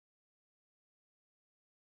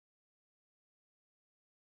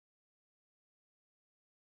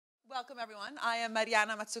Welcome, everyone. I am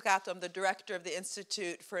Mariana Mazzucato. I'm the director of the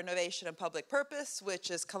Institute for Innovation and Public Purpose, which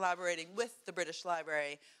is collaborating with the British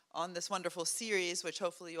Library on this wonderful series, which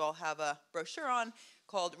hopefully you all have a brochure on,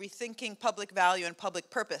 called Rethinking Public Value and Public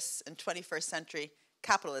Purpose in 21st Century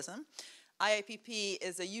Capitalism. IIPP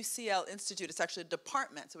is a UCL Institute. It's actually a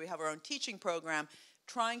department, so we have our own teaching program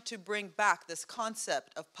trying to bring back this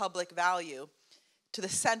concept of public value to the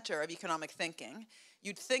center of economic thinking.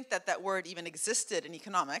 You'd think that that word even existed in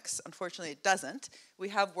economics. Unfortunately, it doesn't. We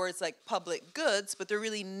have words like public goods, but they're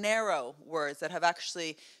really narrow words that have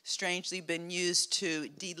actually strangely been used to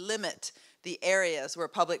delimit the areas where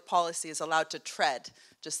public policy is allowed to tread.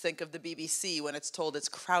 Just think of the BBC when it's told it's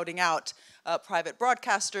crowding out private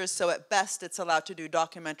broadcasters, so at best it's allowed to do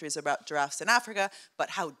documentaries about giraffes in Africa, but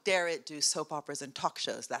how dare it do soap operas and talk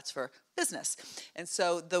shows? That's for business. And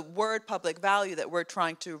so the word public value that we're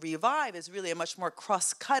trying to revive is really a much more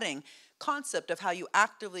cross-cutting concept of how you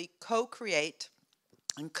actively co-create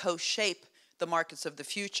and co-shape the markets of the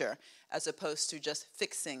future, as opposed to just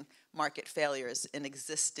fixing market failures in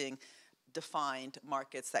existing defined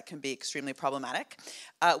markets that can be extremely problematic.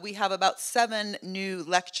 We have about 7 new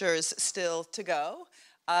lectures still to go.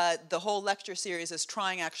 The whole lecture series is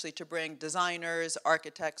trying actually to bring designers,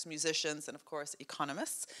 architects, musicians, and of course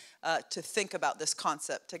economists to think about this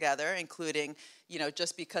concept together, including, you know,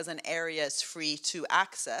 just because an area is free to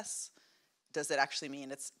access, does it actually mean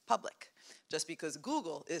it's public? Just because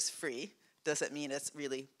Google is free, does it mean it's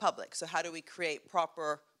really public? So how do we create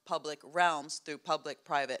proper public realms through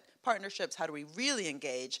public-private partnerships? How do we really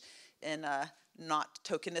engage in a not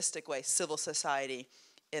tokenistic way, civil society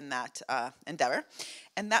in that endeavor?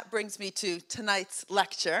 And that brings me to tonight's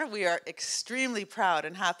lecture. We are extremely proud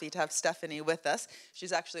and happy to have Stephanie with us.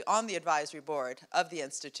 She's actually on the advisory board of the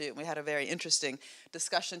Institute, and we had a very interesting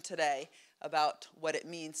discussion today about what it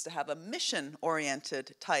means to have a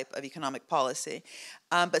mission-oriented type of economic policy.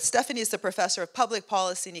 But Stephanie is the professor of public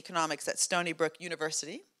policy and economics at Stony Brook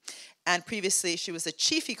University. And previously, she was the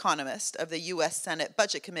chief economist of the US Senate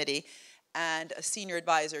Budget Committee and a senior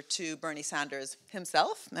advisor to Bernie Sanders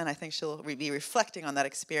himself. And I think she'll be reflecting on that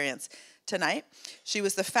experience tonight. She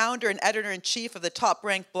was the founder and editor-in-chief of the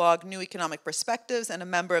top-ranked blog New Economic Perspectives and a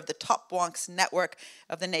member of the Top Wonks network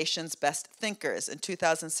of the nation's best thinkers. In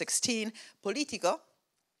 2016, Politico,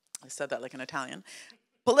 I said that like an Italian,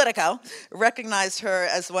 Politico recognized her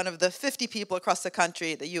as one of the 50 people across the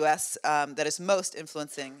country, the US, that is most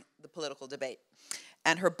influencing the political debate.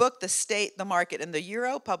 And her book, The State, the Market, and the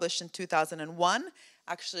Euro, published in 2001,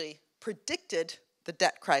 actually predicted the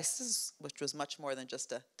debt crisis, which was much more than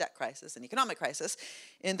just a debt crisis, an economic crisis,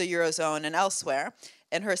 in the Eurozone and elsewhere.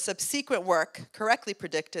 And her subsequent work correctly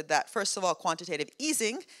predicted that, first of all, quantitative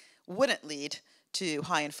easing wouldn't lead to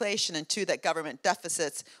high inflation, and 2, that government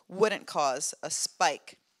deficits wouldn't cause a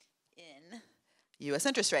spike in US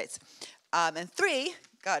interest rates. And 3,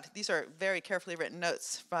 God, these are very carefully written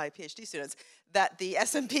notes by PhD students, that the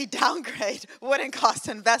S&P downgrade wouldn't cost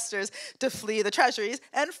investors to flee the treasuries,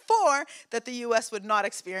 and 4, that the US would not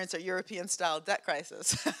experience a European-style debt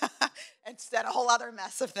crisis. Instead, a whole other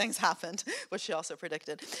mess of things happened, which she also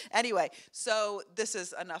predicted. Anyway, so this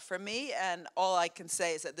is enough for me, and all I can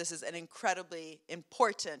say is that this is an incredibly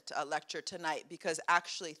important lecture tonight, because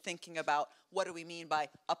actually thinking about what do we mean by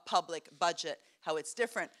a public budget, how it's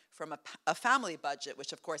different from a family budget,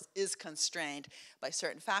 which of course is constrained by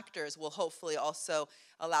certain factors, will hopefully also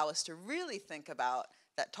allow us to really think about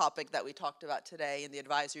that topic that we talked about today in the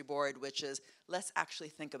advisory board, which is let's actually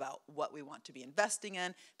think about what we want to be investing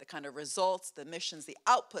in, the kind of results, the missions, the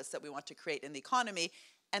outputs that we want to create in the economy,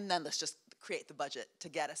 and then let's just create the budget to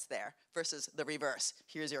get us there versus the reverse.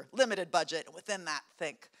 Here's your limited budget, and within that,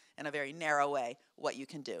 think in a very narrow way what you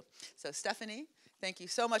can do. So Stephanie, thank you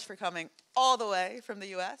so much for coming all the way from the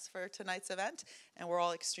US for tonight's event, and we're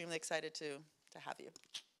all extremely excited to have you.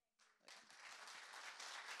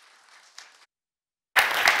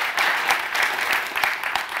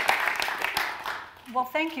 Well,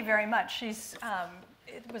 thank you very much.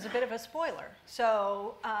 It was a bit of a spoiler.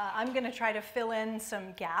 So I'm going to try to fill in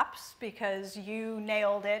some gaps because you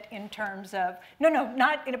nailed it in terms of, no,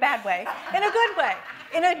 not in a bad way, in a good way,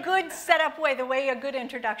 in a good setup way. The way a good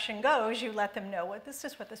introduction goes, you let them know this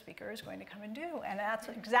is what the speaker is going to come and do. And that's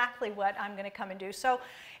exactly what I'm going to come and do. So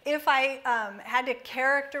if I had to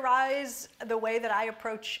characterize the way that I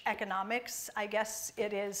approach economics, I guess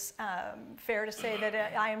it is fair to say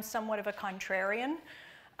that I am somewhat of a contrarian.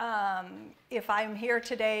 If I'm here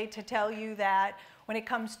today to tell you that when it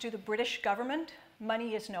comes to the British government,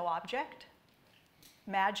 money is no object,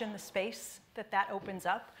 imagine the space that that opens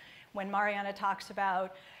up. When Mariana talks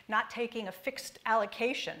about not taking a fixed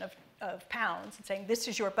allocation of of pounds and saying, this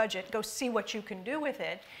is your budget, go see what you can do with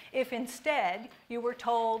it, if instead you were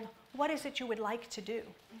told, what is it you would like to do?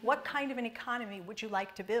 What kind of an economy would you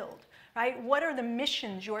like to build, right? What are the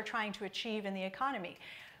missions you're trying to achieve in the economy?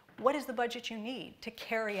 What is the budget you need to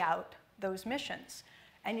carry out those missions?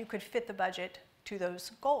 And you could fit the budget to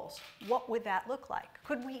those goals. What would that look like?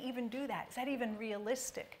 Could we even do that? Is that even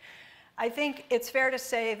realistic? I think it's fair to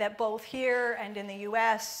say that both here and in the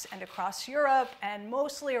US and across Europe and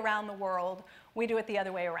mostly around the world, we do it the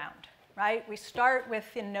other way around, right? We start with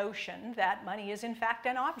the notion that money is in fact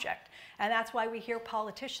an object. And that's why we hear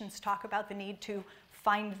politicians talk about the need to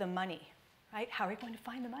find the money, right? How are you going to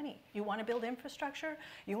find the money? You want to build infrastructure?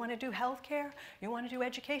 You want to do healthcare? You want to do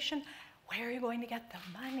education? Where are you going to get the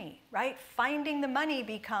money, right? Finding the money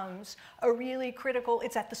becomes a really critical,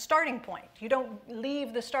 it's at the starting point. You don't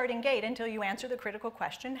leave the starting gate until you answer the critical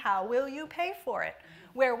question, how will you pay for it?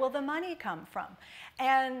 Where will the money come from?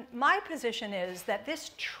 And my position is that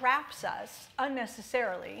this traps us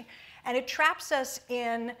unnecessarily, and it traps us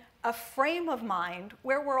in a frame of mind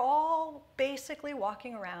where we're all basically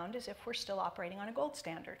walking around as if we're still operating on a gold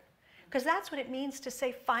standard. Because that's what it means to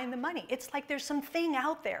say, find the money. It's like there's something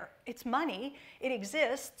out there. It's money. It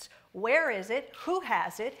exists. Where is it? Who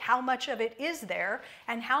has it? How much of it is there?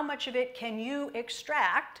 And how much of it can you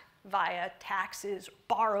extract via taxes,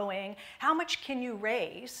 borrowing? How much can you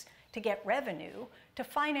raise to get revenue to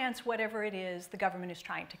finance whatever it is the government is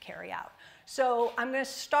trying to carry out? So I'm going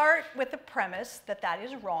to start with the premise that that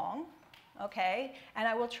is wrong. Okay, and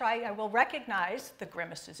I will recognize the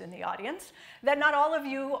grimaces in the audience, that not all of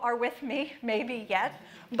you are with me, maybe yet,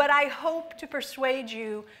 but I hope to persuade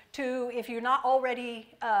you to, if you're not already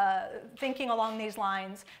thinking along these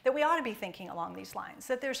lines, that we ought to be thinking along these lines,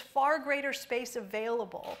 that there's far greater space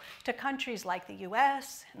available to countries like the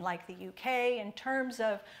US and like the UK in terms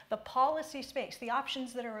of the policy space, the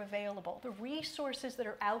options that are available, the resources that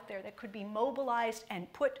are out there that could be mobilized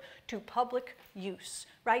and put to public use,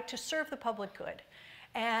 right, to serve the public good.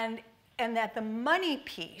 And that the money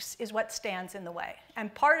piece is what stands in the way.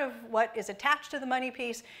 And part of what is attached to the money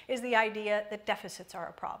piece is the idea that deficits are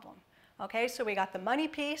a problem. Okay, so we got the money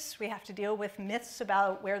piece. We have to deal with myths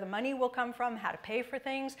about where the money will come from, how to pay for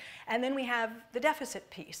things. And then we have the deficit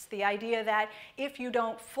piece, the idea that if you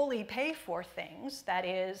don't fully pay for things, that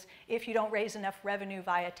is, if you don't raise enough revenue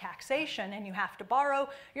via taxation and you have to borrow,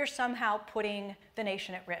 you're somehow putting the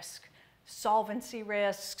nation at risk. Solvency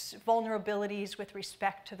risks, vulnerabilities with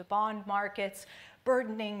respect to the bond markets,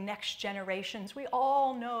 burdening next generations. We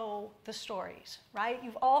all know the stories, right?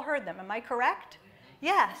 You've all heard them. Am I correct?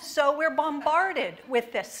 Yeah, so we're bombarded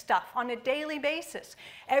with this stuff on a daily basis.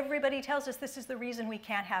 Everybody tells us this is the reason we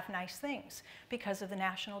can't have nice things, because of the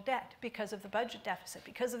national debt, because of the budget deficit,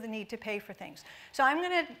 because of the need to pay for things. So I'm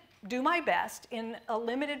going to do my best in a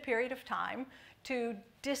limited period of time to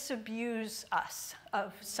disabuse us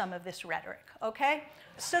of some of this rhetoric, okay?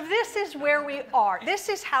 So this is where we are. This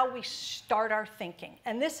is how we start our thinking.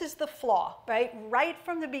 And this is the flaw, right? Right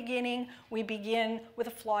from the beginning, we begin with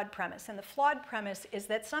a flawed premise. And the flawed premise is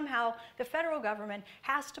that somehow the federal government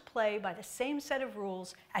has to play by the same set of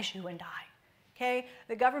rules as you and I. Okay?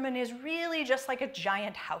 The government is really just like a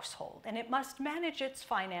giant household, and it must manage its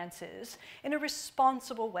finances in a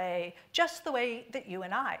responsible way, just the way that you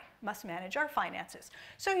and I must manage our finances.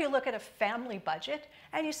 So you look at a family budget,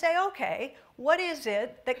 and you say, okay, what is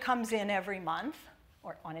it that comes in every month,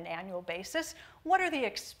 or on an annual basis? What are the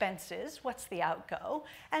expenses? What's the outgo?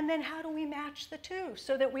 And then how do we match the two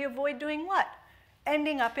so that we avoid doing what?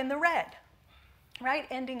 Ending up in the red, right?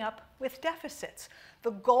 Ending up with deficits.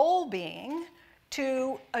 The goal being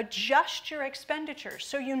to adjust your expenditures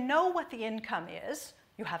so you know what the income is.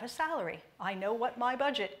 You have a salary. I know what my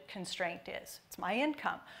budget constraint is. It's my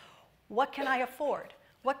income. What can I afford?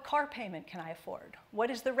 What car payment can I afford? What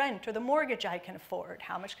is the rent or the mortgage I can afford?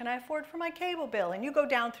 How much can I afford for my cable bill? And you go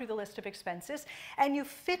down through the list of expenses and you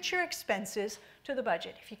fit your expenses to the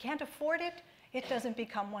budget. If you can't afford it, it doesn't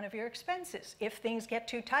become one of your expenses. If things get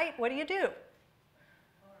too tight, what do?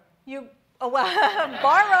 You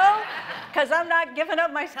borrow, because I'm not giving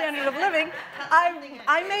up my standard of living.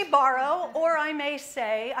 I may borrow, or I may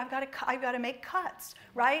say, I've got to make cuts,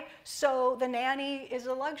 right? So the nanny is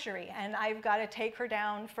a luxury, and I've got to take her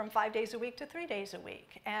down from 5 days a week to 3 days a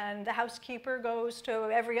week. And the housekeeper goes to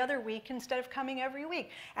every other week instead of coming every week.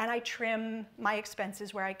 And I trim my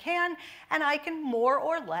expenses where I can, and I can more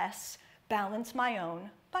or less balance my own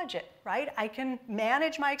budget, right? I can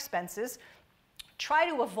manage my expenses, try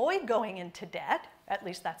to avoid going into debt, at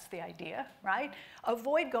least that's the idea, right?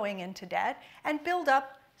 Avoid going into debt and build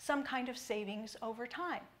up some kind of savings over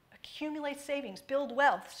time. accumulate savings, build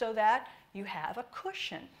wealth so that you have a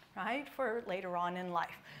cushion, right, for later on in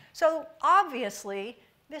life. So obviously,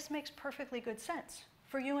 this makes perfectly good sense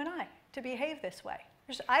for you and I to behave this way.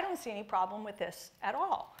 I don't see any problem with this at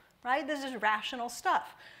all, right? This is rational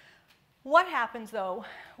stuff. What happens, though,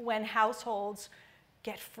 when households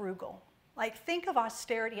get frugal? Like, think of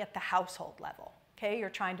austerity at the household level, okay? You're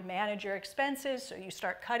trying to manage your expenses, so you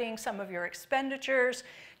start cutting some of your expenditures,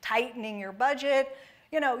 tightening your budget.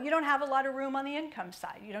 You know, you don't have a lot of room on the income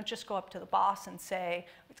side. You don't just go up to the boss and say,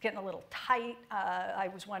 it's getting a little tight. I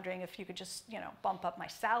was wondering if you could just, you know, bump up my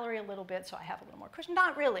salary a little bit so I have a little more cushion.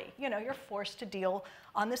 Not really. You know, you're forced to deal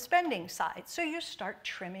on the spending side. So you start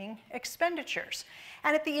trimming expenditures.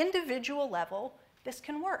 And at the individual level, this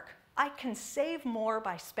can work. I can save more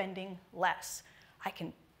by spending less. I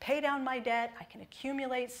can pay down my debt. I can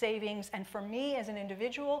accumulate savings. And for me as an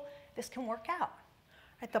individual, this can work out.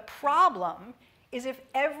 Right? The problem is if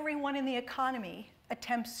everyone in the economy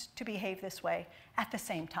attempts to behave this way at the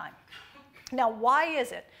same time. Now, why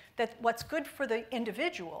is it that what's good for the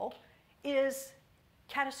individual is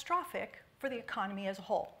catastrophic for the economy as a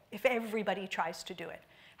whole, if everybody tries to do it?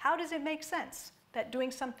 How does it make sense that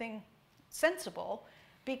doing something sensible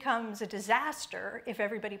becomes a disaster if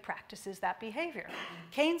everybody practices that behavior?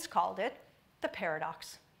 Keynes called it the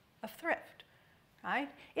paradox of thrift, right?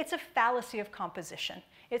 It's a fallacy of composition.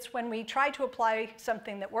 It's when we try to apply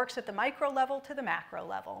something that works at the micro level to the macro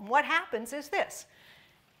level. And what happens is this.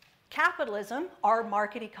 Capitalism, our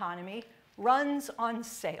market economy, runs on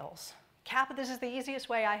sales. This is the easiest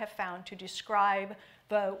way I have found to describe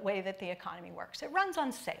the way that the economy works. It runs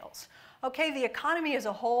on sales. Okay, the economy as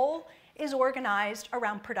a whole is organized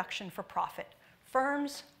around production for profit.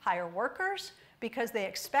 Firms hire workers because they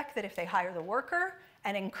expect that if they hire the worker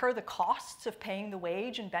and incur the costs of paying the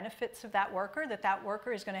wage and benefits of that worker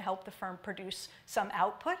is going to help the firm produce some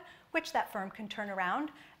output, which that firm can turn around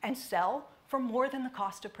and sell for more than the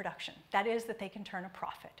cost of production. That is, that they can turn a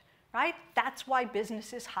profit, right? That's why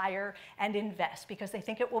businesses hire and invest, because they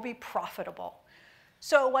think it will be profitable.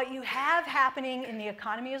 So what you have happening in the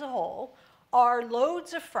economy as a whole are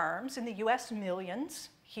loads of firms, in the US millions,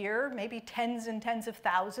 here maybe tens and tens of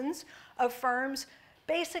thousands of firms.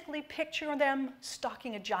 Basically, picture them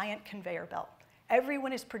stocking a giant conveyor belt.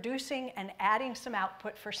 Everyone is producing and adding some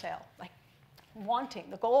output for sale, like wanting,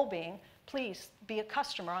 the goal being, please be a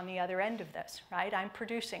customer on the other end of this, right? I'm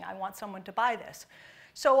producing, I want someone to buy this.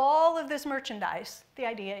 So all of this merchandise, the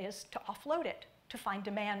idea is to offload it, to find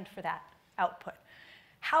demand for that output.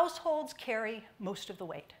 Households carry most of the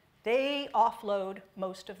weight. They offload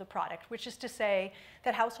most of the product, which is to say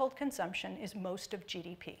that household consumption is most of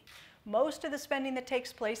GDP. Most of the spending that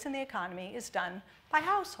takes place in the economy is done by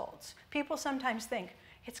households. People sometimes think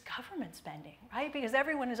it's government spending, right? Because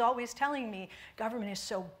everyone is always telling me government is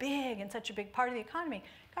so big and such a big part of the economy.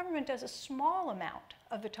 Government does a small amount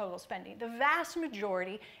of the total spending. The vast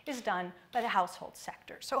majority is done by the household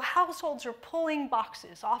sector. So households are pulling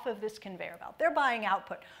boxes off of this conveyor belt. They're buying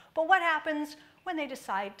output. But what happens when they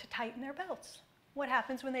decide to tighten their belts? What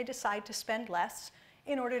happens when they decide to spend less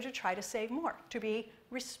in order to try to save more, to be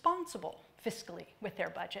responsible fiscally with their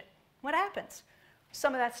budget? What happens?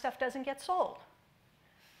 Some of that stuff doesn't get sold.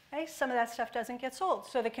 Okay? Some of that stuff doesn't get sold.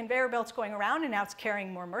 So the conveyor belt's going around, and now it's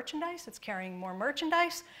carrying more merchandise. It's carrying more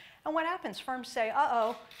merchandise. And what happens? Firms say,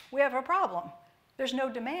 uh-oh, we have a problem. There's no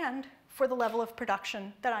demand for the level of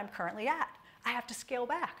production that I'm currently at. I have to scale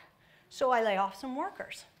back. So I lay off some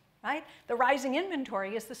workers. Right? The rising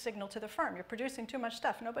inventory is the signal to the firm. You're producing too much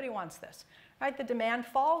stuff. Nobody wants this. Right? The demand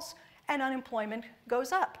falls and unemployment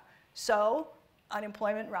goes up. So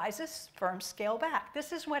unemployment rises, firms scale back.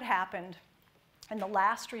 This is what happened in the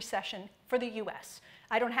last recession for the US.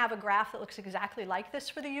 I don't have a graph that looks exactly like this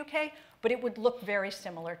for the UK, but it would look very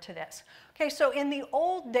similar to this. Okay, so in the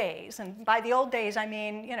old days, and by the old days I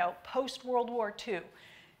mean, you know, post-World War II,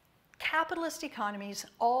 capitalist economies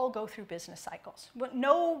all go through business cycles.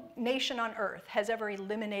 No nation on earth has ever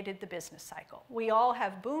eliminated the business cycle. We all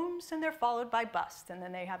have booms and they're followed by busts, and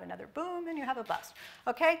then they have another boom and you have a bust,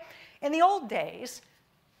 okay? In the old days,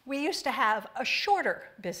 we used to have a shorter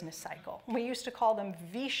business cycle. We used to call them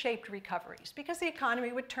V-shaped recoveries because the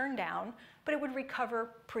economy would turn down, but it would recover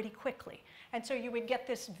pretty quickly. And so you would get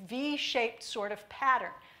this V-shaped sort of pattern,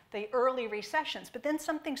 the early recessions, but then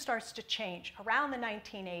something starts to change around the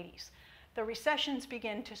 1980s. The recessions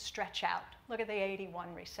begin to stretch out. Look at the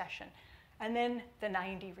 81 recession. And then the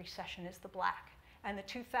 90 recession is the black. And the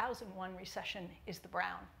 2001 recession is the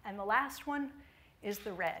brown. And the last one is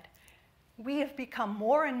the red. We have become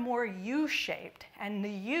more and more U-shaped, and the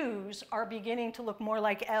U's are beginning to look more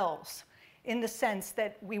like L's. in the sense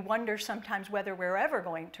that we wonder sometimes whether we're ever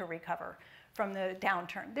going to recover from the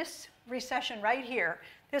downturn. This recession right here,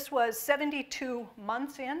 this was 72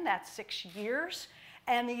 months in, that's 6 years,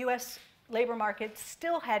 and the US labor market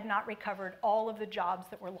still had not recovered all of the jobs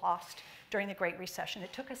that were lost during the Great Recession.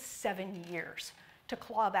 It took us 7 years to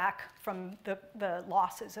claw back from the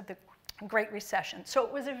losses of the Great Recession. So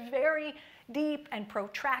it was a very deep and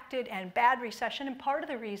protracted and bad recession, and part of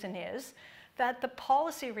the reason is that the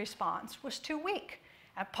policy response was too weak.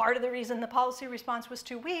 And part of the reason the policy response was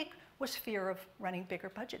too weak was fear of running bigger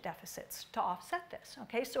budget deficits to offset this,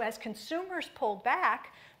 okay? So as consumers pulled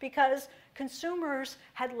back, because consumers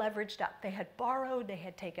had leveraged up, they had borrowed, they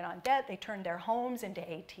had taken on debt, they turned their homes into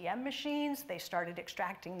ATM machines, they started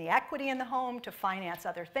extracting the equity in the home to finance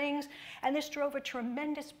other things, and this drove a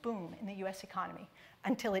tremendous boom in the US economy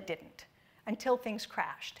until it didn't, until things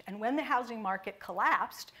crashed. And when the housing market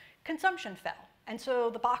collapsed, consumption fell. And so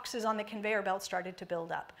the boxes on the conveyor belt started to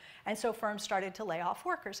build up. And so firms started to lay off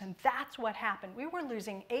workers. And that's what happened. We were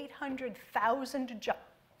losing 800,000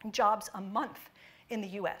 jobs a month in the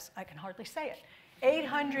US. I can hardly say it.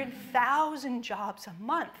 800,000 jobs a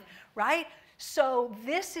month, right? So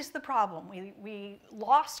this is the problem. We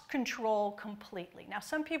lost control completely. Now,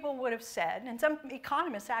 some people would have said, and some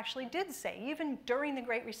economists actually did say, even during the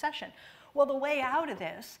Great Recession, well, the way out of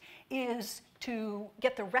this is to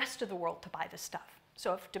get the rest of the world to buy the stuff.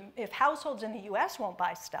 So if households in the US won't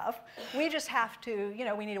buy stuff, we just have to,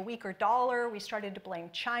 we need a weaker dollar. We started to blame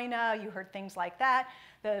China. You heard things like that.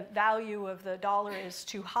 The value of the dollar is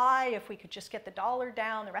too high. If we could just get the dollar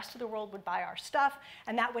down, the rest of the world would buy our stuff,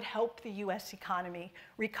 and that would help the US economy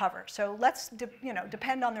recover. So let's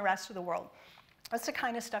depend on the rest of the world. That's the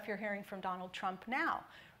kind of stuff you're hearing from Donald Trump now,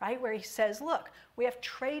 right? Where he says, look, we have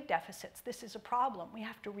trade deficits. This is a problem. We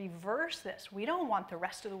have to reverse this. We don't want the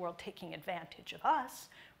rest of the world taking advantage of us,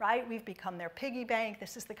 right? We've become their piggy bank.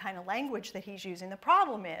 This is the kind of language that he's using. The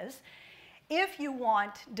problem is, if you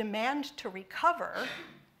want demand to recover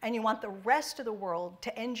and you want the rest of the world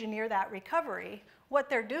to engineer that recovery, what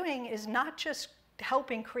they're doing is not just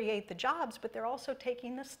helping create the jobs, but they're also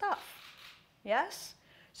taking the stuff, yes?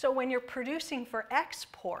 So when you're producing for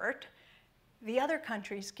export, the other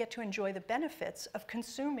countries get to enjoy the benefits of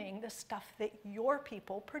consuming the stuff that your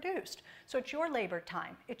people produced. So it's your labor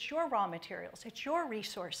time, it's your raw materials, it's your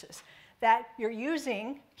resources that you're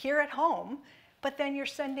using here at home, but then you're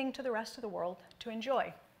sending to the rest of the world to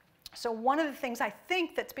enjoy. So one of the things I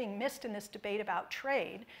think that's being missed in this debate about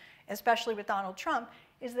trade, especially with Donald Trump,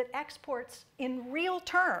 is that exports in real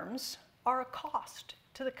terms are a cost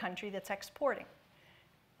to the country that's exporting.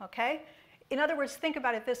 Okay? In other words, think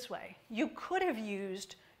about it this way. You could have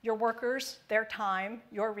used your workers, their time,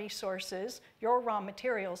 your resources, your raw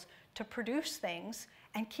materials to produce things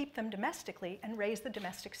and keep them domestically and raise the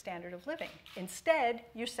domestic standard of living. Instead,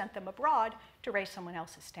 you sent them abroad to raise someone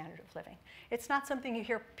else's standard of living. It's not something you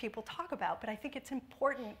hear people talk about, but I think it's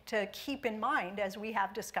important to keep in mind as we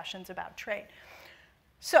have discussions about trade.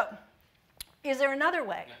 So, is there another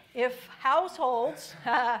way? If households,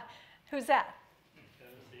 who's that?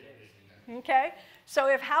 Okay, so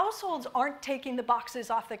if households aren't taking the boxes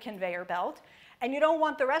off the conveyor belt, and you don't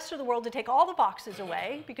want the rest of the world to take all the boxes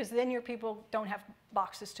away, because then your people don't have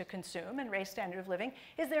boxes to consume and raise standard of living,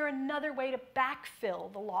 is there another way to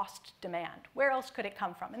backfill the lost demand? Where else could it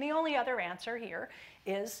come from? And the only other answer here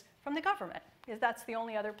is from the government, because that's the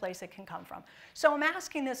only other place it can come from. So I'm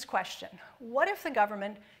asking this question: what if the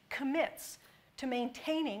government commits to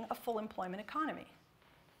maintaining a full employment economy?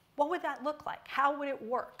 What would that look like? How would it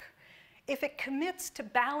work? If it commits to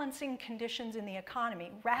balancing conditions in the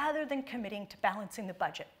economy rather than committing to balancing the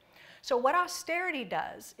budget. So what austerity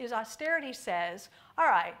does is austerity says, all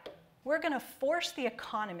right, we're going to force the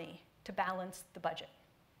economy to balance the budget.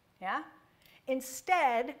 Yeah?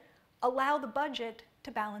 Instead, allow the budget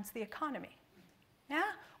to balance the economy. Yeah?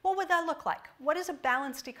 What would that look like? What does a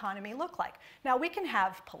balanced economy look like? Now, we can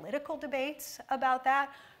have political debates about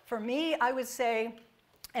that. For me, I would say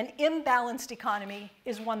an imbalanced economy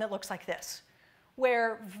is one that looks like this,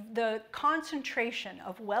 where the concentration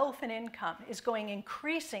of wealth and income is going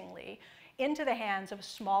increasingly into the hands of a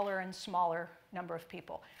smaller and smaller number of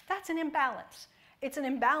people. That's an imbalance. It's an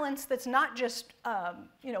imbalance that's not just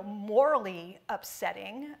morally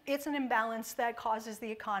upsetting. It's an imbalance that causes the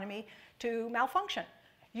economy to malfunction.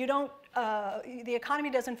 The economy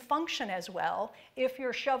doesn't function as well if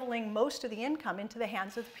you're shoveling most of the income into the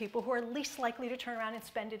hands of the people who are least likely to turn around and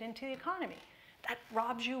spend it into the economy. That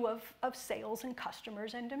robs you of sales and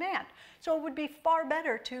customers and demand. So it would be far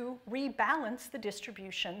better to rebalance the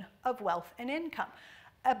distribution of wealth and income.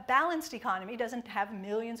 A balanced economy doesn't have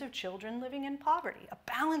millions of children living in poverty. A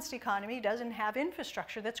balanced economy doesn't have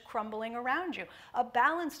infrastructure that's crumbling around you. A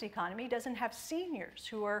balanced economy doesn't have seniors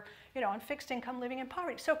who are, on fixed income living in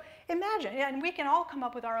poverty. So imagine, and we can all come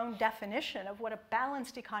up with our own definition of what a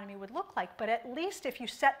balanced economy would look like, but at least if you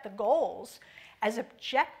set the goals as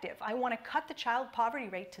objective, I want to cut the child poverty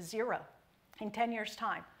rate to 0 in 10 years'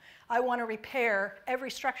 time. I want to repair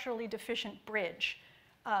every structurally deficient bridge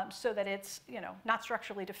so that it's not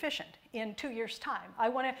structurally deficient in 2 years' time. I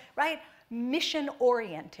want to, right,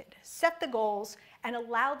 mission-oriented, set the goals and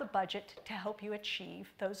allow the budget to help you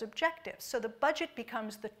achieve those objectives. So the budget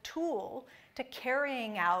becomes the tool to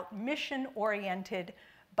carrying out mission-oriented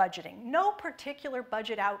budgeting. No particular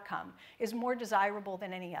budget outcome is more desirable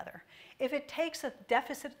than any other. If it takes a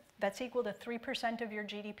deficit that's equal to 3% of your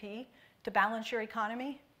GDP to balance your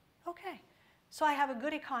economy, okay. So I have a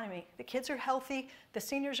good economy. The kids are healthy, the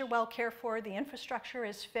seniors are well cared for, the infrastructure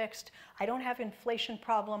is fixed, I don't have inflation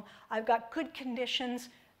problem, I've got good conditions.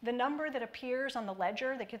 The number that appears on the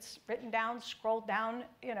ledger that gets written down, scrolled down,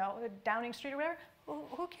 Downing Street or whatever,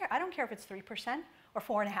 who cares? I don't care if it's 3%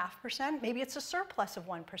 or 4.5%, maybe it's a surplus of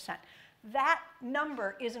 1%. That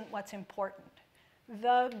number isn't what's important.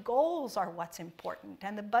 The goals are what's important,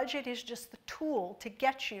 and the budget is just the tool to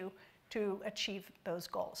get you to achieve those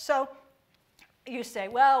goals. So you say,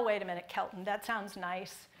 well, wait a minute, Kelton, that sounds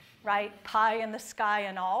nice, right? Pie in the sky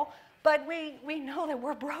and all. But we know that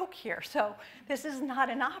we're broke here, so this is not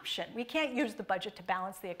an option. We can't use the budget to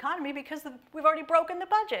balance the economy because we've already broken the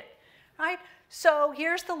budget, right? So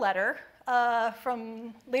here's the letter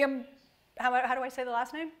from Liam, how do I say the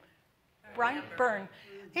last name? Brian Byrne.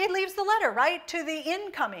 He leaves the letter, right, to the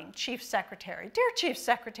incoming Chief Secretary. Dear Chief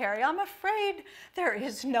Secretary, I'm afraid there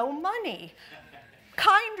is no money.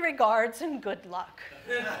 Kind regards and good luck,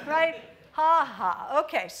 right? Ha ha.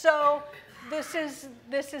 Okay, so this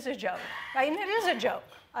is a joke, right? And it is a joke.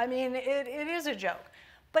 I mean, it is a joke,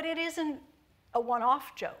 but it isn't a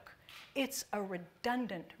one-off joke. It's a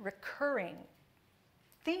redundant, recurring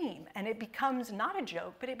theme, and it becomes not a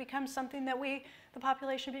joke, but it becomes something that the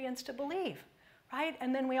population begins to believe, right?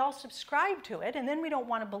 And then we all subscribe to it, and then we don't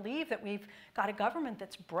want to believe that we've got a government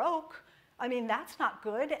that's broke. I mean, that's not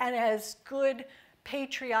good, and as good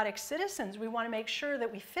patriotic citizens, we want to make sure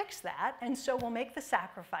that we fix that, and so we'll make the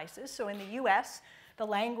sacrifices. So in the US, the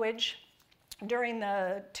language during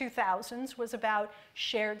the 2000s was about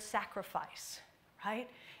shared sacrifice, right?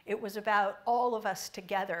 It was about all of us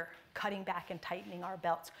together cutting back and tightening our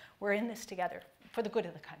belts. We're in this together for the good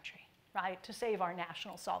of the country, right? To save our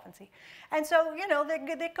national solvency. And so,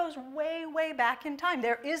 that goes way, way back in time.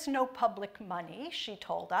 There is no public money, she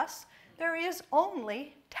told us. There is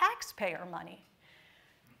only taxpayer money.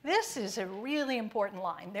 This is a really important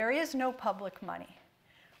line. There is no public money.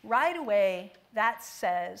 Right away, that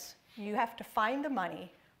says you have to find the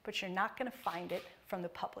money, but you're not going to find it from the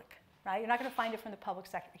public, right? You're not going to find it from the public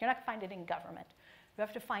sector. You're not going to find it in government. You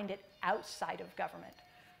have to find it outside of government.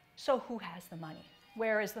 So who has the money?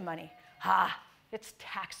 Where is the money? It's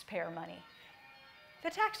taxpayer money. The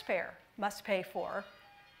taxpayer must pay for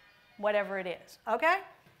whatever it is, okay?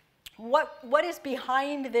 What is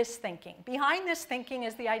behind this thinking? Behind this thinking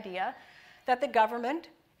is the idea that the government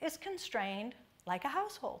is constrained like a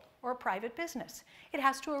household or a private business. It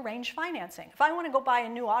has to arrange financing. If I want to go buy a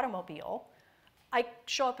new automobile, I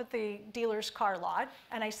show up at the dealer's car lot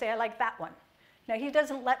and I say, I like that one. Now, he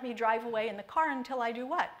doesn't let me drive away in the car until I do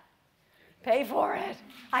what? Pay for it.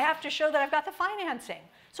 I have to show that I've got the financing.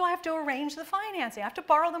 So I have to arrange the financing. I have to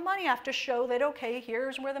borrow the money. I have to show that, okay,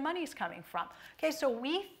 here's where the money's coming from. Okay, so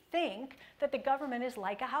we think that the government is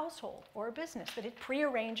like a household or a business, that it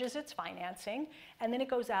prearranges its financing, and then it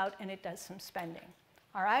goes out and it does some spending,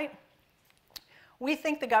 all right? We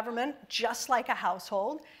think the government, just like a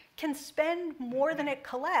household, can spend more than it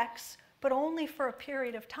collects, but only for a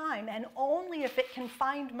period of time, and only if it can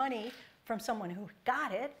find money from someone who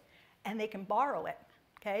got it, and they can borrow it.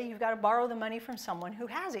 Okay, you've got to borrow the money from someone who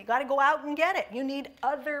has it. You've got to go out and get it. You need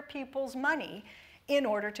other people's money in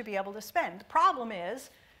order to be able to spend. The problem is,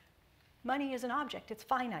 money is an object. It's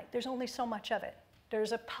finite. There's only so much of it.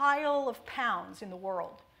 There's a pile of pounds in the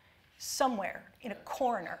world somewhere in a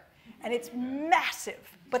corner, and it's massive,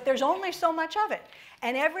 but there's only so much of it.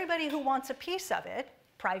 And everybody who wants a piece of it,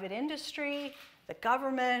 private industry, the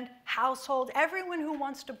government, household, everyone who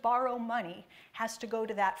wants to borrow money has to go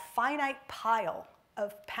to that finite pile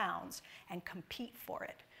of pounds and compete for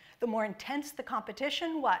it. The more intense the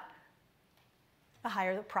competition, what? The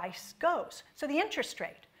higher the price goes. So the interest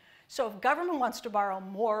rate. So if government wants to borrow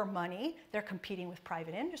more money, they're competing with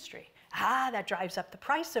private industry. That drives up the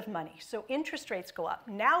price of money. So interest rates go up.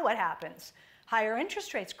 Now what happens? Higher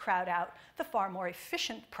interest rates crowd out the far more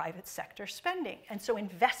efficient private sector spending. And so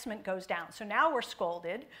investment goes down. So now we're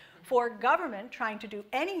scolded for government trying to do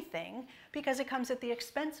anything because it comes at the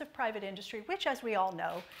expense of private industry, which, as we all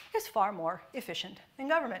know, is far more efficient than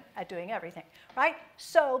government at doing everything, right?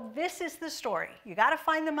 So this is the story. You got to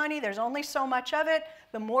find the money. There's only so much of it.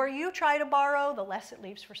 The more you try to borrow, the less it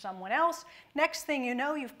leaves for someone else. Next thing you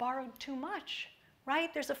know, you've borrowed too much,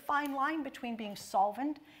 right? There's a fine line between being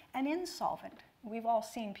solvent and insolvent. We've all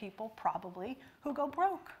seen people, probably, who go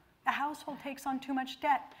broke. A household takes on too much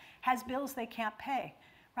debt, has bills they can't pay,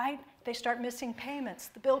 right? They start missing payments.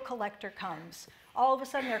 The bill collector comes. All of a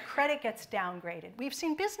sudden, their credit gets downgraded. We've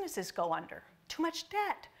seen businesses go under. Too much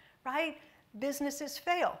debt, right? Businesses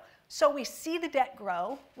fail. So we see the debt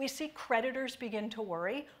grow. We see creditors begin to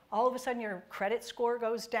worry. All of a sudden, your credit score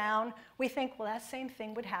goes down. We think, well, that same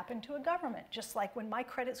thing would happen to a government. Just like when my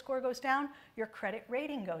credit score goes down, your credit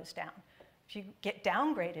rating goes down. If you get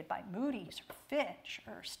downgraded by Moody's or Fitch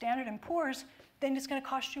or Standard & Poor's, then it's going to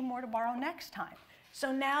cost you more to borrow next time.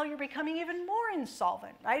 So now you're becoming even more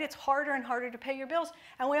insolvent, right? It's harder and harder to pay your bills.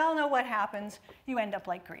 And we all know what happens. You end up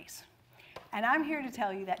like Greece. And I'm here to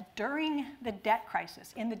tell you that during the debt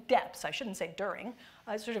crisis, in the depths, I shouldn't say during,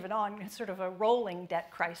 sort of a rolling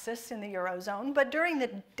debt crisis in the Eurozone, but during the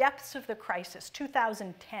depths of the crisis,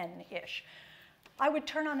 2010-ish, I would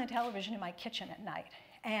turn on the television in my kitchen at night,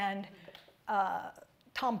 and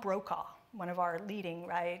Tom Brokaw, one of our leading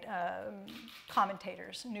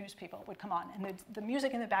commentators, news people, would come on, and the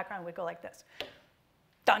music in the background would go like this.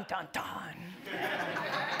 Dun, dun, dun.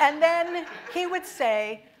 And then he would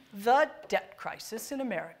say, the debt crisis in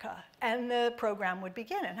America, and the program would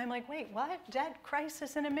begin. And I'm like, wait, what? Debt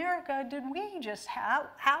crisis in America did we just have?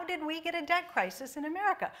 How did we get a debt crisis in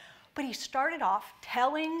America? But he started off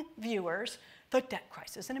telling viewers the debt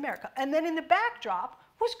crisis in America. And then in the backdrop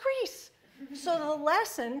was Greece. So the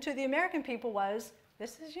lesson to the American people was,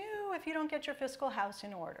 this is you if you don't get your fiscal house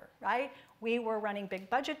in order, right? We were running big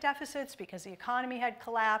budget deficits because the economy had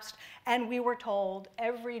collapsed, and we were told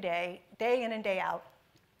every day, day in and day out,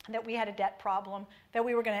 that we had a debt problem, that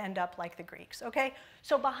we were going to end up like the Greeks, okay?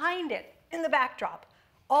 So behind it, in the backdrop,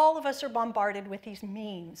 all of us are bombarded with these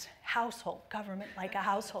memes. Household, government like a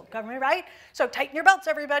household, government, right? So tighten your belts,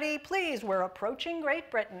 everybody, please. We're approaching Great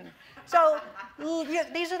Britain. So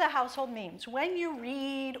these are the household memes. When you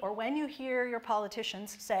read or when you hear your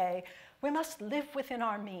politicians say, we must live within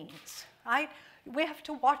our means, right? We have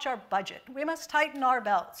to watch our budget. We must tighten our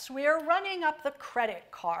belts. We are running up the credit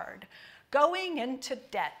card. Going into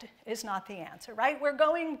debt is not the answer, right? We're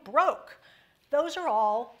going broke. Those are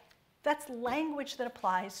all, that's language that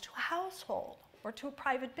applies to a household or to a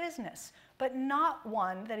private business, but not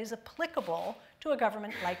one that is applicable to a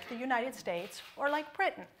government like the United States or like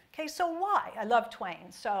Britain. Okay, so why? I love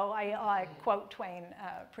Twain, so I quote Twain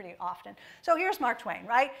pretty often. So here's Mark Twain,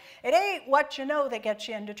 right? It ain't what you know that gets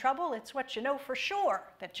you into trouble, it's what you know for sure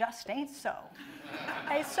that just ain't so.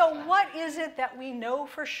 Okay, so what is it that we know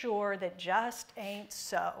for sure that just ain't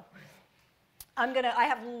so? I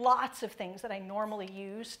have lots of things that I normally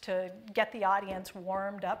use to get the audience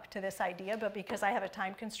warmed up to this idea, but because I have a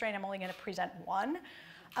time constraint, I'm only going to present one,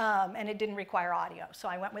 and it didn't require audio, so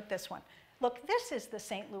I went with this one. Look, this is the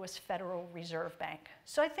St. Louis Federal Reserve Bank,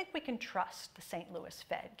 so I think we can trust the St. Louis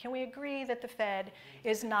Fed. Can we agree that the Fed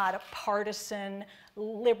is not a partisan,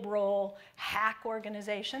 liberal, hack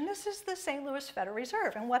organization? This is the St. Louis Federal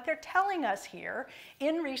Reserve, and what they're telling us here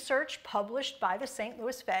in research published by the St.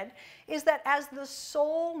 Louis Fed is that as the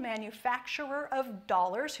sole manufacturer of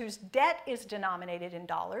dollars, whose debt is denominated in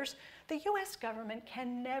dollars, the US government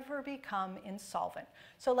can never become insolvent.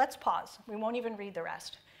 So let's pause. We won't even read the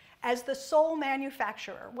rest. As the sole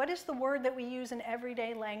manufacturer, what is the word that we use in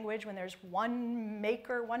everyday language when there's one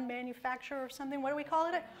maker, one manufacturer or something? What do we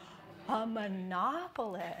call it? A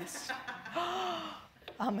monopolist.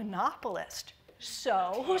 A monopolist.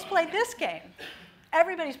 So who's played this game?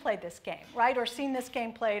 Everybody's played this game, right? Or seen this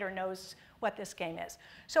game played or knows what this game is.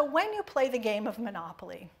 So when you play the game of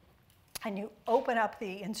Monopoly, and you open up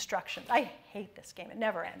the instructions. I hate this game, it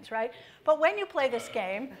never ends, right? But when you play this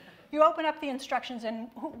game, you open up the instructions, and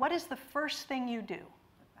what is the first thing you do?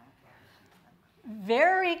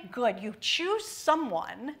 Very good. You choose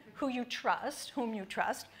someone whom you trust,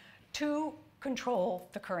 to control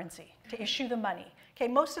the currency, to issue the money. Okay,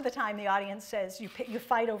 most of the time the audience says you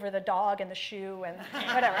fight over the dog and the shoe and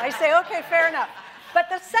whatever. I say, okay, fair enough. But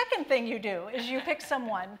the second thing you do is you pick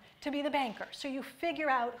someone to be the banker. So you figure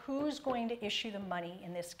out who's going to issue the money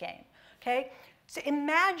in this game. Okay? So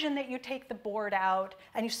imagine that you take the board out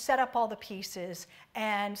and you set up all the pieces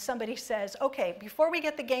and somebody says, okay, before we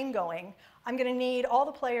get the game going, I'm going to need all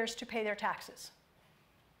the players to pay their taxes.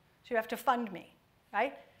 So you have to fund me,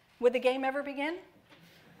 right? Would the game ever begin?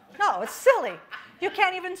 No, it's silly. You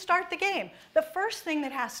can't even start the game. The first thing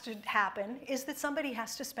that has to happen is that somebody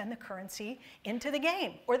has to spend the currency into the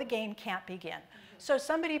game, or the game can't begin. So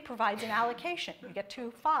somebody provides an allocation. You get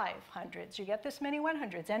 2 500s, you get this many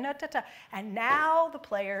 100s, and now the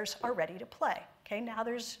players are ready to play. Okay, now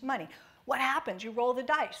there's money. What happens? You roll the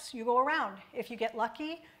dice, you go around. If you get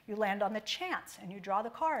lucky, you land on the chance, and you draw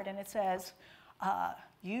the card, and it says,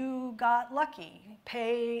 you got lucky,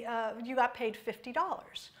 you got paid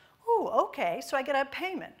 $50. Ooh, okay, so I get a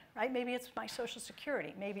payment, right? Maybe it's my Social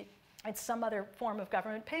Security, maybe it's some other form of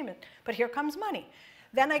government payment, but here comes money.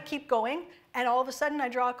 Then I keep going, and all of a sudden I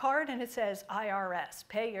draw a card and it says, IRS,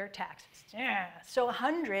 pay your taxes. Yeah. So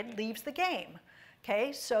 100 leaves the game.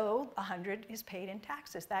 Okay, so 100 is paid in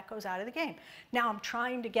taxes. That goes out of the game. Now I'm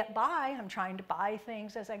trying to get by. I'm trying to buy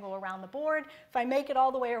things as I go around the board. If I make it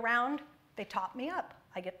all the way around, they top me up.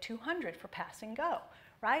 I get 200 for pass and go,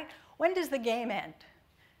 right? When does the game end?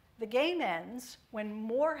 The game ends when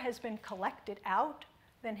more has been collected out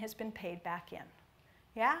than has been paid back in.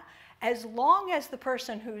 Yeah? As long as the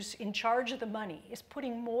person who's in charge of the money is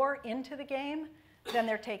putting more into the game than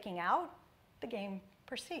they're taking out, the game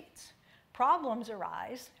proceeds. Problems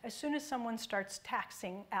arise as soon as someone starts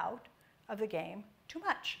taxing out of the game too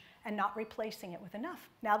much and not replacing it with enough.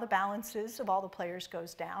 Now the balances of all the players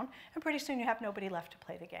goes down, and pretty soon you have nobody left to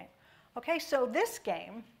play the game. Okay, so this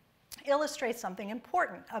game illustrates something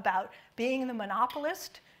important about being the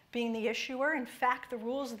monopolist, being the issuer. In fact, the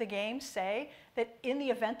rules of the game say that in the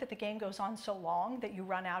event that the game goes on so long that you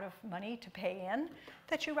run out of money to pay in,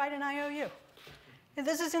 that you write an IOU. And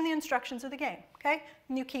this is in the instructions of the game, okay?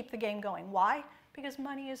 And you keep the game going. Why? Because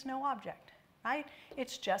money is no object, right?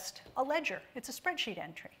 It's just a ledger. It's a spreadsheet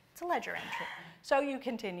entry. It's a ledger entry. So you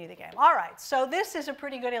continue the game. All right, so this is a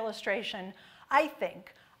pretty good illustration, I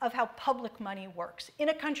think, of how public money works in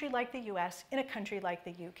a country like the US, in a country like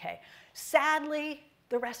the UK. Sadly,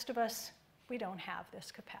 the rest of us, we don't have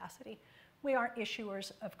this capacity. We aren't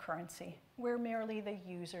issuers of currency. We're merely the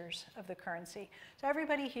users of the currency. So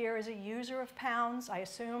everybody here is a user of pounds, I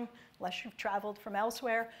assume, unless you've traveled from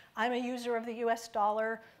elsewhere. I'm a user of the US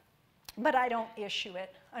dollar, but I don't issue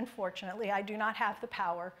it. Unfortunately, I do not have the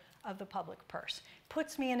power of the public purse. It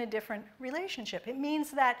puts me in a different relationship. It means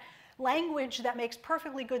that language that makes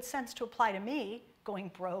perfectly good sense to apply to me, going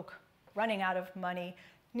broke, running out of money,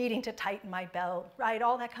 needing to tighten my belt, right,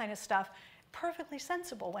 all that kind of stuff, perfectly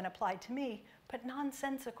sensible when applied to me, but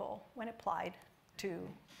nonsensical when applied to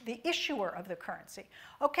the issuer of the currency.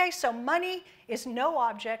 Okay, so money is no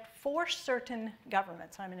object for certain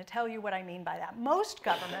governments. I'm going to tell you what I mean by that. Most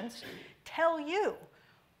governments tell you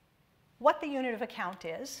what the unit of account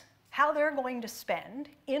is, how they're going to spend,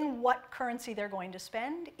 in what currency they're going to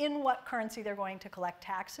spend, in what currency they're going to collect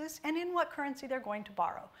taxes, and in what currency they're going to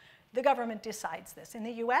borrow. The government decides this. In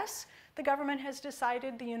the US, the government has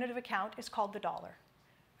decided the unit of account is called the dollar,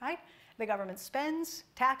 right? The government spends,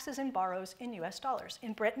 taxes, and borrows in US dollars.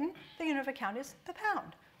 In Britain, the unit of account is the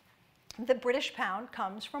pound. The British pound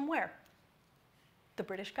comes from where? The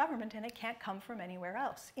British government, and it can't come from anywhere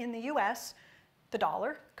else. In the US, the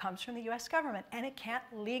dollar comes from the US government, and it can't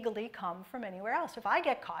legally come from anywhere else. If I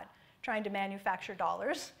get caught trying to manufacture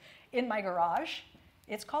dollars in my garage,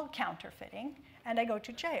 it's called counterfeiting, and I go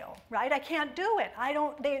to jail, right? I can't do it.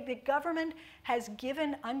 The government has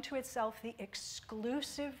given unto itself the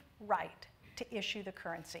exclusive right to issue the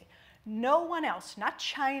currency. No one else, not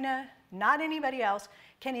China, not anybody else,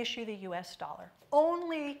 can issue the US dollar.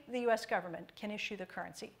 Only the US government can issue the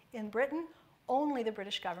currency. In Britain, only the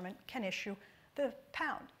British government can issue the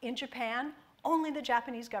pound. In Japan, only the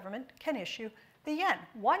Japanese government can issue the yen.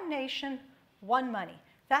 One nation, one money.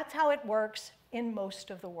 That's how it works in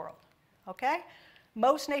most of the world, okay?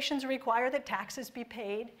 Most nations require that taxes be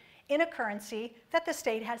paid in a currency that the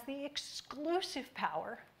state has the exclusive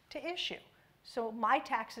power to issue. So my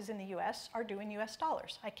taxes in the US are due in US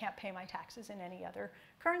dollars. I can't pay my taxes in any other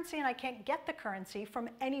currency, and I can't get the currency from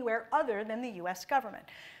anywhere other than the US government.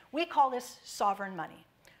 We call this sovereign money.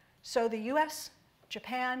 So the US,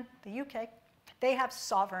 Japan, the UK, they have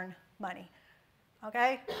sovereign money,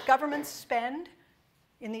 okay? Governments spend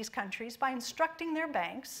in these countries by instructing their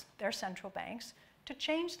banks, their central banks, to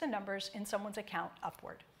change the numbers in someone's account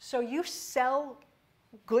upward. So you sell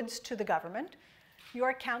goods to the government,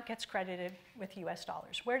 your account gets credited with US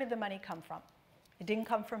dollars. Where did the money come from? It didn't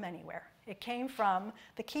come from anywhere. It came from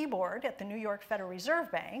the keyboard at the New York Federal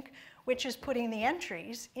Reserve Bank, which is putting the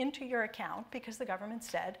entries into your account because the government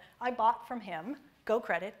said, I bought from him, go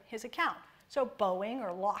credit his account. So Boeing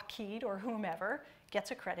or Lockheed or whomever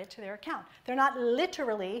gets a credit to their account. They're not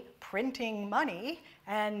literally printing money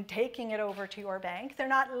and taking it over to your bank. They're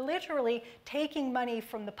not literally taking money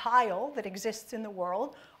from the pile that exists in the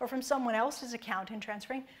world or from someone else's account and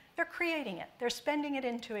transferring. They're creating it. They're spending it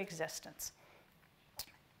into existence.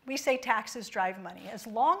 We say taxes drive money. As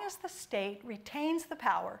long as the state retains the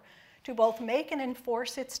power to both make and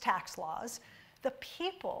enforce its tax laws, the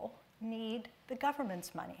people need the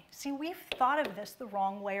government's money. See, we've thought of this the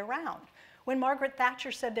wrong way around. When Margaret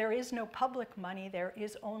Thatcher said there is no public money, there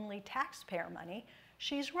is only taxpayer money,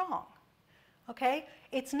 she's wrong. Okay?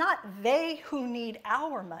 It's not they who need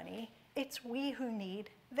our money, it's we who need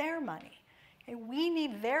their money. Okay? We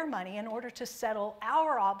need their money in order to settle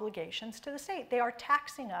our obligations to the state. They are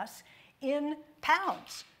taxing us in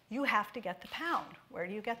pounds. You have to get the pound. Where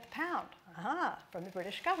do you get the pound? From the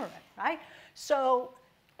British government, right? So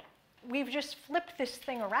we've just flipped this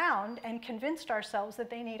thing around and convinced ourselves that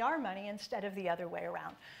they need our money instead of the other way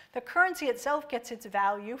around. The currency itself gets its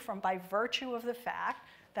value by virtue of the fact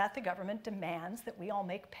that the government demands that we all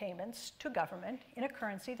make payments to government in a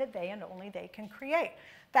currency that they and only they can create.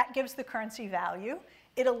 That gives the currency value.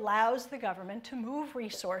 It allows the government to move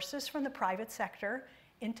resources from the private sector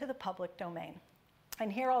into the public domain.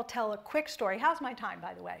 And here I'll tell a quick story. How's my time,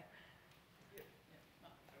 by the way?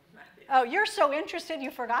 Oh, you're so interested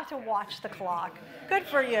you forgot to watch the clock. Good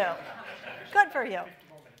for you. Good for you.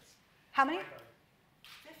 How many?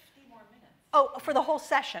 50 more minutes. Oh, for the whole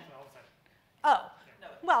session? Oh,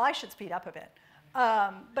 well, I should speed up a bit,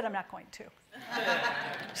 but I'm not going to.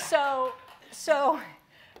 So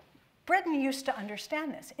Britain used to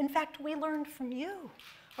understand this. In fact, we learned from you.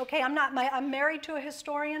 Okay, I'm married to a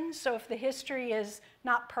historian, so if the history is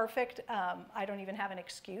not perfect, I don't even have an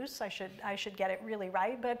excuse. I should get it really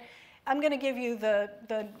right, but I'm going to give you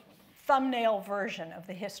the thumbnail version of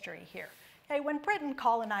the history here. Okay, when Britain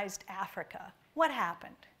colonized Africa, what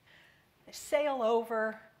happened? They sail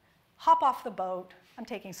over, hop off the boat, I'm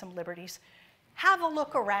taking some liberties, have a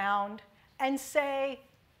look around and say,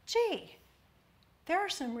 gee, there are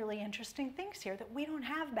some really interesting things here that we don't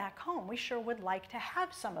have back home. We sure would like to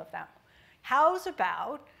have some of them. How's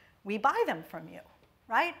about we buy them from you,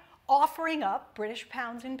 right? Offering up British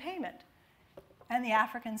pounds in payment. And the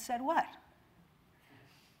Africans said what?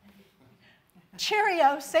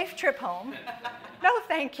 Cheerio, safe trip home. No,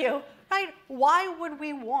 thank you. Right? Why would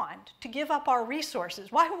we want to give up our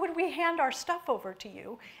resources? Why would we hand our stuff over to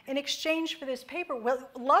you in exchange for this paper? Well,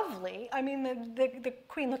 lovely. I mean, the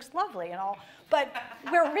Queen looks lovely and all, but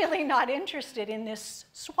we're really not interested in this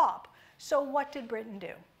swap. So what did Britain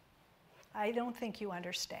do? I don't think you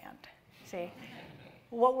understand. See,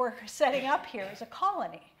 what we're setting up here is a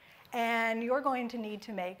colony, and you're going to need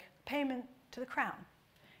to make payment to the Crown,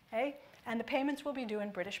 okay? And the payments will be due in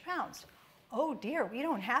British pounds. Oh dear, we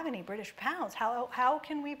don't have any British pounds. How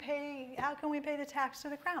can we pay the tax to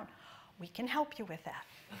the Crown? We can help you with that.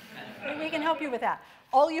 We can help you with that.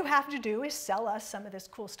 All you have to do is sell us some of this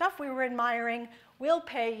cool stuff we were admiring. We'll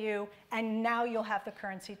pay you, and now you'll have the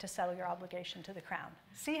currency to settle your obligation to the Crown.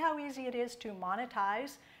 See how easy it is to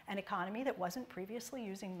monetize an economy that wasn't previously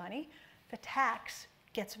using money? The tax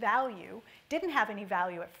gets value, didn't have any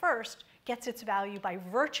value at first, gets its value by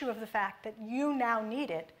virtue of the fact that you now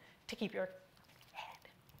need it to keep your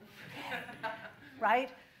head, right?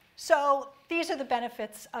 So these are the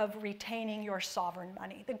benefits of retaining your sovereign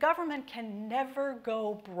money. The government can never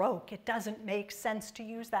go broke. It doesn't make sense to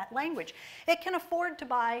use that language. It can afford to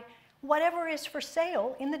buy whatever is for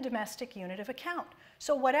sale in the domestic unit of account.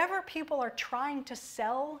 So whatever people are trying to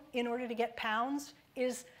sell in order to get pounds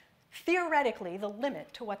is theoretically the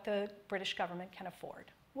limit to what the British government can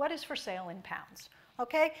afford. What is for sale in pounds?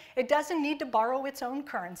 Okay? It doesn't need to borrow its own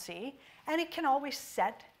currency, and it can always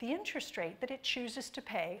set the interest rate that it chooses to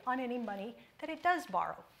pay on any money that it does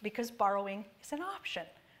borrow, because borrowing is an option.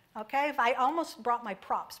 Okay? I almost brought my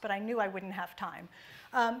props, but I knew I wouldn't have time.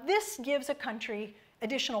 This gives a country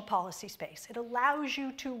additional policy space. It allows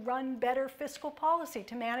you to run better fiscal policy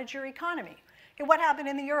to manage your economy. Okay, what happened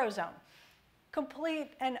in the Eurozone?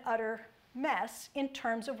 Complete and utter mess in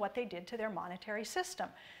terms of what they did to their monetary system.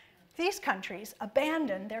 These countries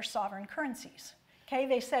abandoned their sovereign currencies. Okay,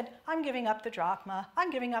 they said, I'm giving up the drachma, I'm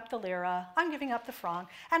giving up the lira, I'm giving up the franc,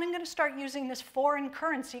 and I'm going to start using this foreign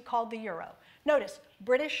currency called the euro. Notice,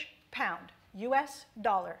 British pound, US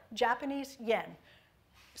dollar, Japanese yen,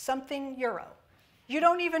 something euro. You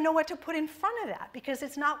don't even know what to put in front of that because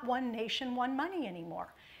it's not one nation, one money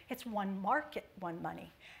anymore. It's one market, one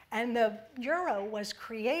money. And the euro was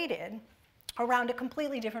created around a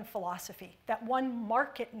completely different philosophy, that one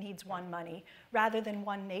market needs one money rather than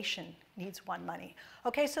one nation needs one money.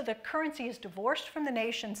 Okay, so the currency is divorced from the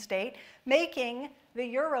nation state, making the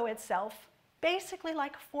euro itself basically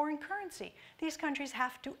like a foreign currency. These countries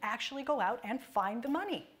have to actually go out and find the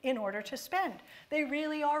money in order to spend. They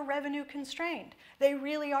really are revenue constrained. They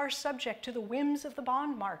really are subject to the whims of the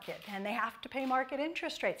bond market, and they have to pay market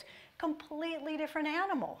interest rates. Completely different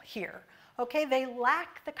animal here. Okay, they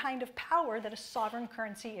lack the kind of power that a sovereign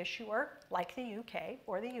currency issuer like the UK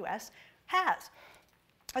or the US has.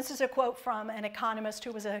 This is a quote from an economist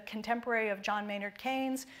who was a contemporary of John Maynard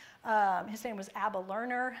Keynes. His name was Abba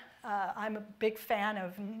Lerner. I'm a big fan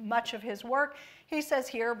of much of his work. He says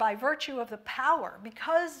here, by virtue of the power,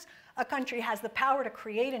 because a country has the power to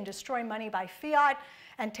create and destroy money by fiat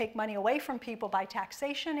and take money away from people by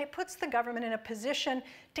taxation, it puts the government in a position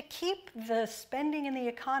to keep the spending in the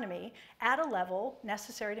economy at a level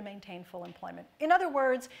necessary to maintain full employment. In other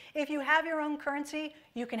words, if you have your own currency,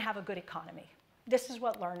 you can have a good economy. This is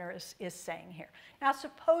what Lerner is saying here. Now,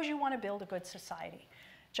 suppose you want to build a good society.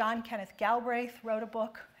 John Kenneth Galbraith wrote a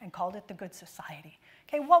book and called it The Good Society.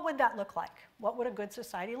 Okay, what would that look like? What would a good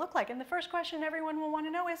society look like? And the first question everyone will want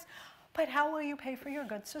to know is, but how will you pay for your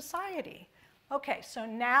good society? Okay, so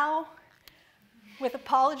now, with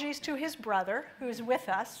apologies to his brother, who's with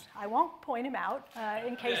us, I won't point him out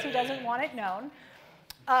in case he doesn't want it known.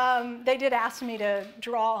 They did ask me to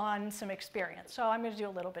draw on some experience, so I'm going to do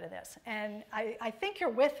a little bit of this. And I think you're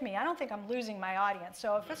with me. I don't think I'm losing my audience,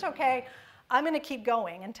 so if it's okay, I'm going to keep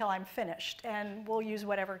going until I'm finished, and we'll use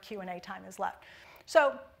whatever Q&A time is left.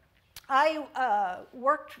 So I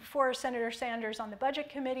worked for Senator Sanders on the Budget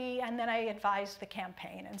Committee, and then I advised the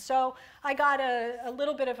campaign. And so I got a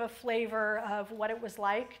little bit of a flavor of what it was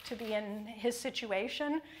like to be in his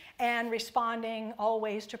situation and responding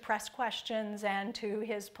always to press questions and to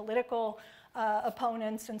his political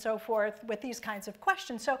opponents and so forth with these kinds of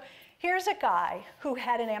questions. So here's a guy who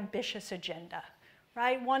had an ambitious agenda,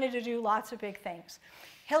 right? Wanted to do lots of big things.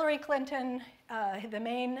 Hillary Clinton, the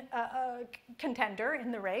main contender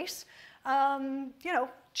in the race,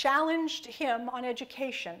 challenged him on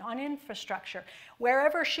education, on infrastructure.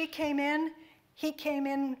 Wherever she came in, he came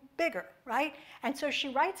in bigger, right? And so she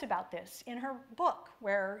writes about this in her book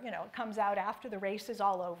where, it comes out after the race is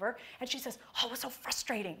all over. And she says, oh, it was so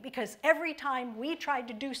frustrating because every time we tried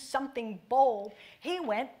to do something bold, he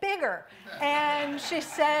went bigger. And she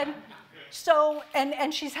said,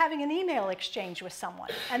 and she's having an email exchange with someone,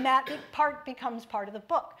 and that part becomes part of the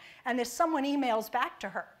book. And this someone emails back to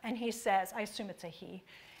her, and he says, I assume it's a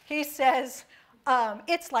he says,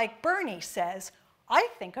 it's like Bernie says, I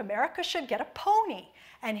think America should get a pony.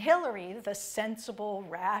 And Hillary, the sensible,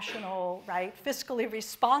 rational, right, fiscally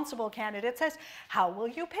responsible candidate says, how will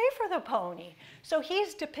you pay for the pony? So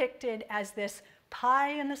he's depicted as this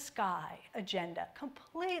pie in the sky agenda,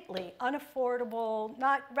 completely unaffordable,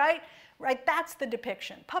 not right? Right, that's the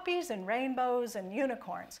depiction. Puppies and rainbows and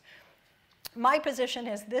unicorns. My position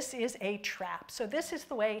is this is a trap. So this is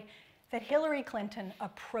the way that Hillary Clinton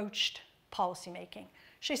approached policymaking.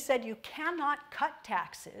 She said you cannot cut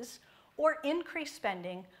taxes or increase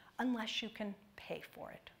spending unless you can pay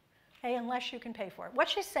for it. Okay, unless you can pay for it. What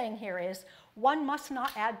she's saying here is one must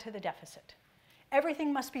not add to the deficit.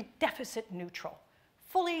 Everything must be deficit neutral,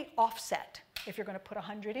 fully offset. If you're going to put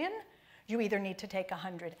 100 in, you either need to take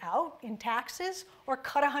 100 out in taxes or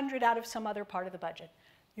cut 100 out of some other part of the budget.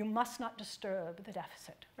 You must not disturb the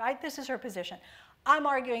deficit, right? This is her position. I'm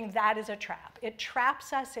arguing that is a trap. It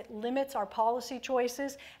traps us, it limits our policy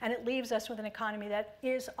choices, and it leaves us with an economy that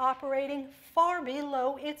is operating far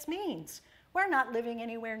below its means. We're not living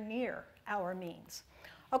anywhere near our means.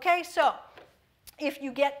 Okay, so if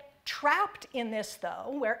you get trapped in this,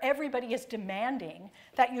 though, where everybody is demanding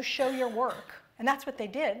that you show your work, and that's what they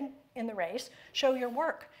did in the race, show your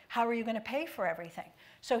work. How are you going to pay for everything?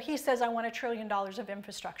 So he says, I want $1 trillion of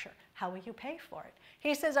infrastructure. How will you pay for it?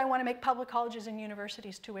 He says, I want to make public colleges and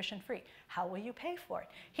universities tuition free. How will you pay for it?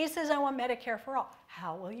 He says, I want Medicare for all.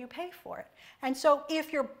 How will you pay for it? And so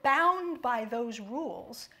if you're bound by those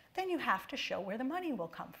rules, then you have to show where the money will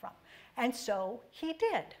come from. And so he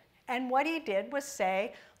did. And what he did was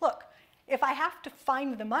say, look, if I have to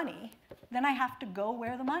find the money, then I have to go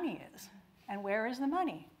where the money is. And where is the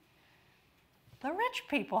money? The rich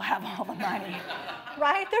people have all the money,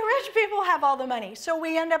 right? The rich people have all the money. So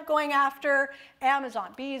we end up going after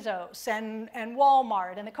Amazon, Bezos, and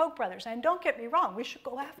Walmart, and the Koch brothers. And don't get me wrong, we should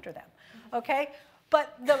go after them, okay?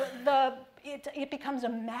 But it becomes a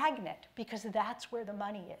magnet because that's where the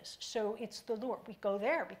money is. So it's the lure. We go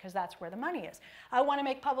there because that's where the money is. I want to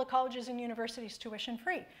make public colleges and universities tuition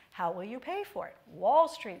free. How will you pay for it? Wall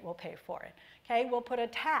Street will pay for it. Okay, we'll put a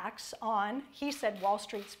tax on, he said, Wall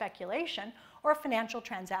Street speculation, or a financial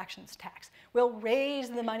transactions tax. We'll raise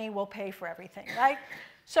the money, we'll pay for everything, right?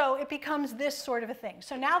 So it becomes this sort of a thing.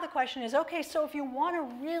 So now the question is, okay, so if you want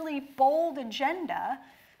a really bold agenda,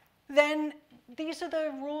 then these are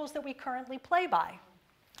the rules that we currently play by.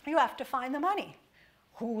 You have to find the money.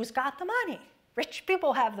 Who's got the money? Rich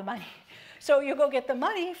people have the money. So you go get the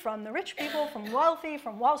money from the rich people, from wealthy,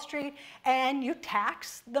 from Wall Street, and you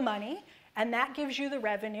tax the money, and that gives you the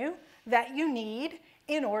revenue that you need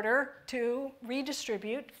in order to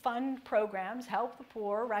redistribute, fund programs, help the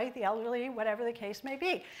poor, right, the elderly, whatever the case may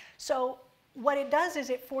be. So what it does is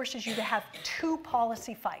it forces you to have two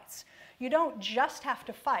policy fights. You don't just have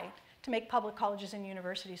to fight to make public colleges and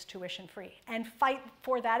universities tuition free and fight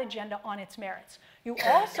for that agenda on its merits. You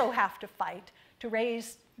also have to fight to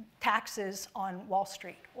raise taxes on Wall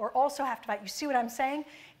Street, or also have to fight. You see what I'm saying?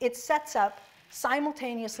 It sets up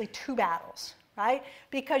simultaneously two battles, right?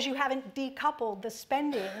 Because you haven't decoupled the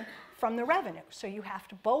spending from the revenue. So you have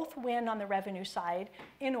to both win on the revenue side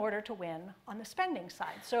in order to win on the spending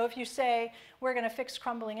side. So if you say, we're going to fix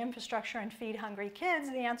crumbling infrastructure and feed hungry kids,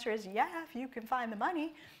 the answer is, yeah, if you can find the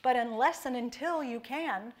money. But unless and until you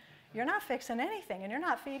can, you're not fixing anything and you're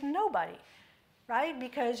not feeding nobody, right?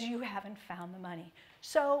 Because you haven't found the money.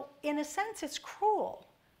 So in a sense, it's cruel,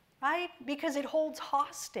 right? Because it holds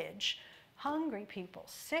hostage hungry people,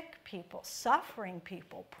 sick people, suffering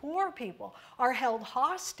people, poor people are held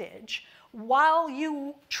hostage while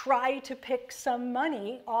you try to pick some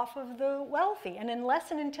money off of the wealthy. And unless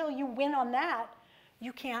and until you win on that,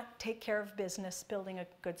 you can't take care of business, building a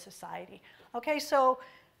good society. Okay, so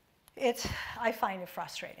I find it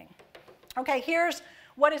frustrating. Okay, here's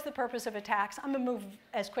what is the purpose of a tax. I'm going to move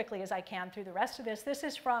as quickly as I can through the rest of this. This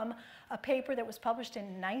is from a paper that was published in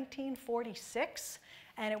 1946.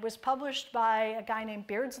 And it was published by a guy named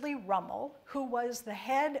Beardsley Rummel, who was the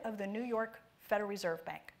head of the New York Federal Reserve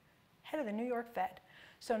Bank, head of the New York Fed,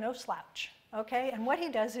 so no slouch, okay? And what he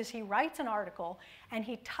does is he writes an article, and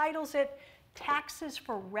he titles it, Taxes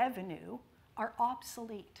for Revenue Are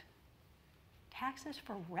Obsolete. Taxes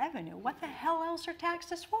for revenue? What the hell else are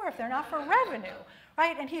taxes for if they're not for revenue,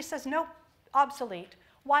 right? And he says, nope, obsolete.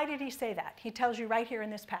 Why did he say that? He tells you right here in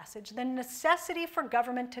this passage, the necessity for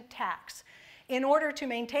government to tax in order to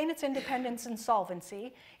maintain its independence and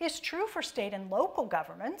solvency is true for state and local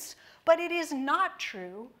governments, but it is not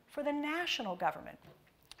true for the national government.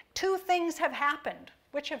 Two things have happened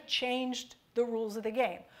which have changed the rules of the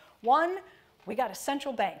game. One, we got a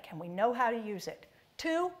central bank and we know how to use it.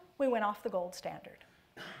 Two, we went off the gold standard.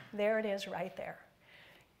 There it is right there.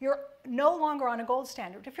 You're no longer on a gold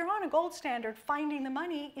standard. If you're on a gold standard, finding the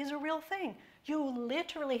money is a real thing. You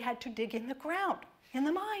literally had to dig in the ground, in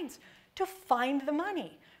the mines, to find the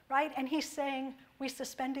money, right? And he's saying we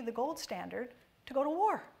suspended the gold standard to go to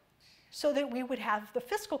war so that we would have the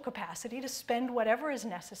fiscal capacity to spend whatever is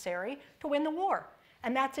necessary to win the war.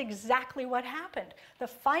 And that's exactly what happened. The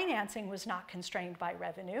financing was not constrained by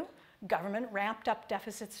revenue. Government ramped up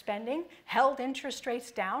deficit spending, held interest rates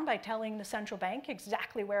down by telling the central bank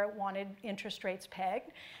exactly where it wanted interest rates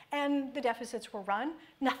pegged, and the deficits were run.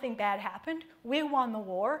 Nothing bad happened. We won the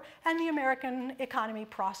war, and the American economy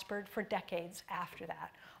prospered for decades after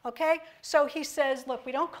that. Okay? So he says, look,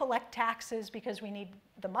 we don't collect taxes because we need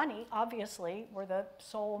the money. Obviously, we're the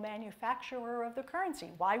sole manufacturer of the currency.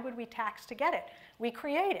 Why would we tax to get it? We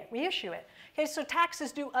create it. We issue it. Okay, so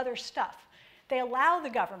taxes do other stuff. They allow the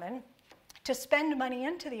government to spend money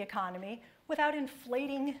into the economy without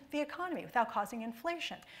inflating the economy, without causing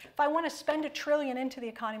inflation. If I want to spend $1 trillion into the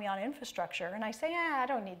economy on infrastructure, and I say, I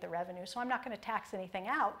don't need the revenue, so I'm not going to tax anything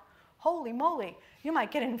out, holy moly, you might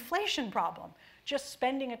get an inflation problem just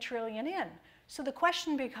spending $1 trillion in. So the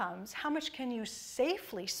question becomes, how much can you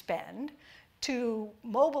safely spend to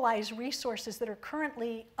mobilize resources that are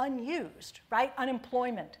currently unused, right?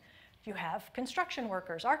 Unemployment. You have construction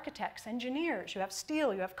workers, architects, engineers, you have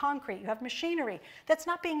steel, you have concrete, you have machinery that's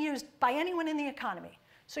not being used by anyone in the economy.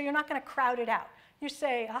 So you're not going to crowd it out. You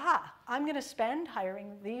say, aha, I'm going to spend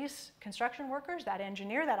hiring these construction workers, that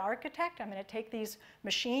engineer, that architect. I'm going to take these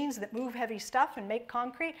machines that move heavy stuff and make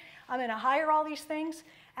concrete. I'm going to hire all these things,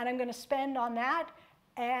 and I'm going to spend on that.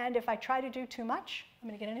 And if I try to do too much, I'm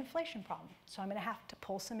going to get an inflation problem. So I'm going to have to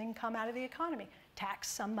pull some income out of the economy, tax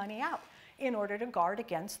some money out, in order to guard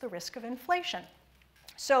against the risk of inflation.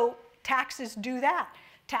 So taxes do that.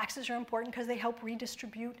 Taxes are important because they help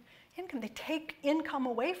redistribute income. They take income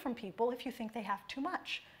away from people if you think they have too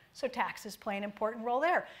much. So taxes play an important role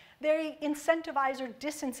there. They incentivize or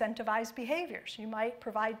disincentivize behaviors. You might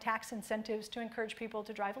provide tax incentives to encourage people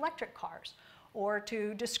to drive electric cars, or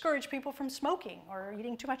to discourage people from smoking or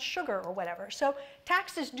eating too much sugar or whatever. So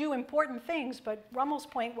taxes do important things, but Rummel's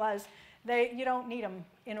point was you don't need them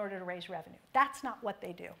in order to raise revenue. That's not what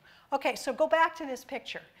they do. Okay, so go back to this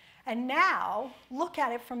picture. And now look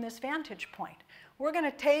at it from this vantage point. We're going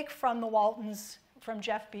to take from the Waltons, from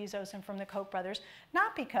Jeff Bezos, and from the Koch brothers,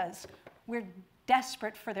 not because we're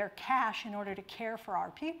desperate for their cash in order to care for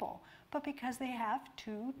our people, but because they have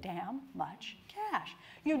too damn much cash.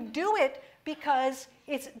 You do it because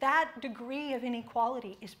that degree of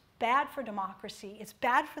inequality is bad for democracy, it's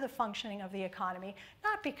bad for the functioning of the economy,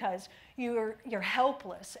 not because you're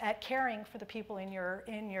helpless at caring for the people in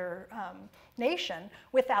your nation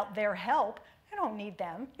without their help. You don't need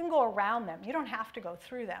them. You can go around them. You don't have to go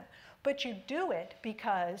through them. But you do it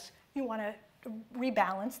because you want to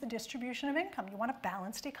rebalance the distribution of income. You want a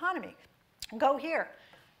balanced economy. Go here.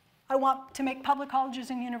 I want to make public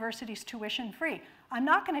colleges and universities tuition free. I'm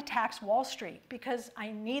not going to tax Wall Street because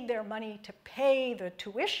I need their money to pay the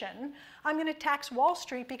tuition. I'm going to tax Wall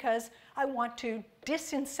Street because I want to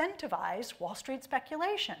disincentivize Wall Street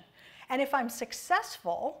speculation. And if I'm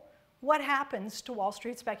successful, what happens to Wall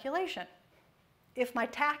Street speculation? If my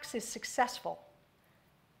tax is successful,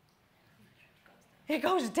 it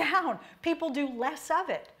goes down. People do less of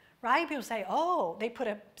it. Right? People say, oh, they put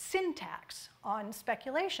a sin tax on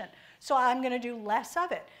speculation, so I'm going to do less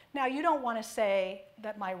of it. Now, you don't want to say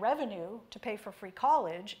that my revenue to pay for free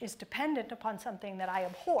college is dependent upon something that I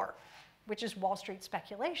abhor, which is Wall Street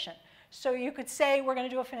speculation. So you could say we're going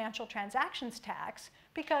to do a financial transactions tax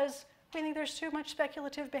because we think there's too much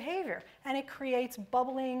speculative behavior, and it creates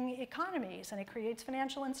bubbling economies, and it creates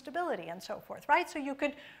financial instability, and so forth, right? So you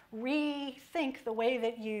could rethink the way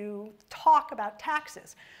that you talk about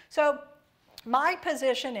taxes. So my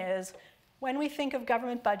position is, when we think of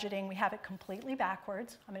government budgeting, we have it completely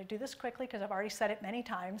backwards. I'm going to do this quickly because I've already said it many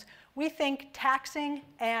times. We think taxing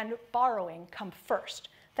and borrowing come first.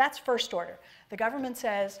 That's first order. The government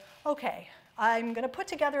says, okay, I'm going to put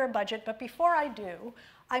together a budget, but before I do,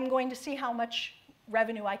 I'm going to see how much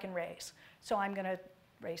revenue I can raise. So I'm going to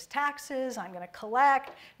raise taxes, I'm going to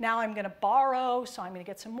collect, now I'm going to borrow, so I'm going to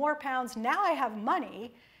get some more pounds. Now I have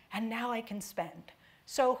money, and now I can spend.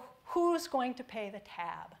 So who's going to pay the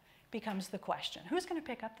tab becomes the question. Who's going to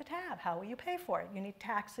pick up the tab? How will you pay for it? You need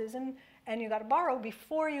taxes, and you got to borrow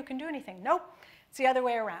before you can do anything. Nope, it's the other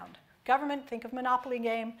way around. Government, think of monopoly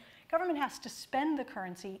game. Government has to spend the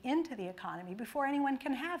currency into the economy before anyone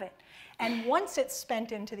can have it. And once it's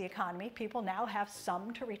spent into the economy, people now have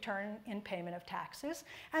some to return in payment of taxes,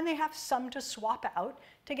 and they have some to swap out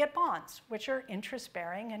to get bonds, which are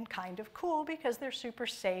interest-bearing and kind of cool because they're super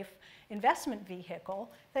safe investment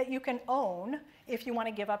vehicle that you can own if you want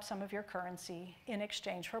to give up some of your currency in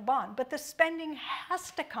exchange for a bond. But the spending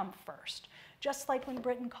has to come first. Just like when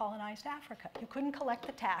Britain colonized Africa. You couldn't collect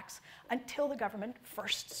the tax until the government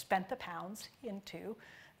first spent the pounds into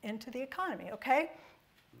the economy, okay?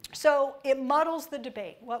 So it muddles the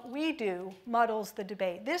debate. What we do muddles the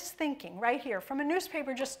debate. This thinking right here from a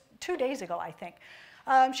newspaper just 2 days ago, I think.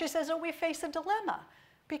 She says, oh, we face a dilemma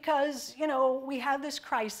because, you know, we have this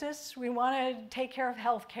crisis. We want to take care of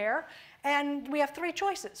health care, and we have three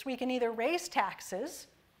choices. We can either raise taxes,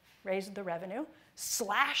 raise the revenue,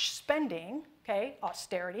 slash spending, okay,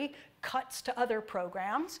 austerity, cuts to other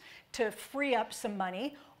programs to free up some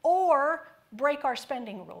money, or break our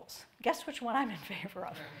spending rules. Guess which one I'm in favor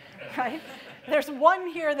of, right? There's one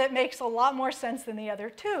here that makes a lot more sense than the other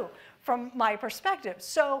two from my perspective.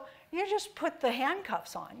 So you just put the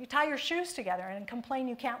handcuffs on. You tie your shoes together and complain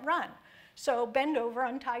you can't run. So bend over,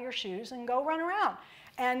 untie your shoes, and go run around.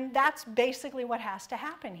 And that's basically what has to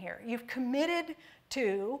happen here. You've committed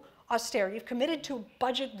to austerity, you've committed to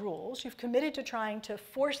budget rules, you've committed to trying to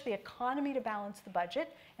force the economy to balance the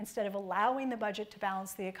budget instead of allowing the budget to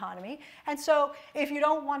balance the economy. And so if you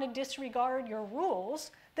don't want to disregard your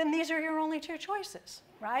rules, then these are your only two choices,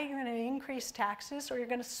 right? You're going to increase taxes or you're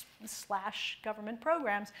going to slash government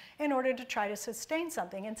programs in order to try to sustain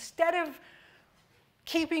something instead of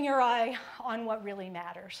keeping your eye on what really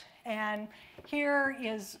matters. And here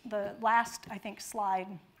is the last, I think, slide.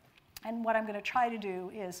 And what I'm going to try to do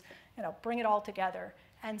is, you know, bring it all together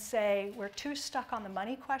and say we're too stuck on the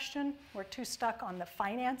money question, we're too stuck on the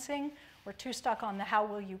financing, we're too stuck on the how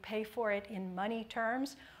will you pay for it in money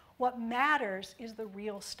terms. What matters is the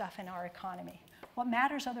real stuff in our economy. What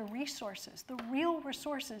matters are the resources, the real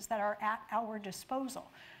resources that are at our disposal.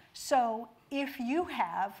 So if you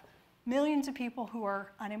have millions of people who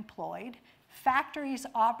are unemployed, factories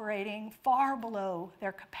operating far below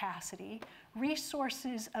their capacity,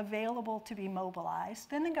 resources available to be mobilized,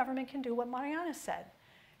 then the government can do what Mariana said.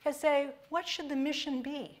 Can say, what should the mission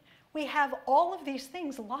be? We have all of these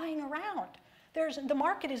things lying around. The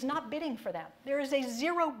market is not bidding for them. There is a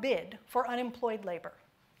zero bid for unemployed labor.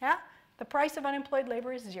 Yeah? The price of unemployed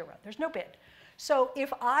labor is zero. There's no bid. So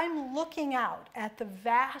if I'm looking out at the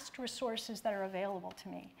vast resources that are available to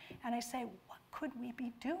me, and I say, what could we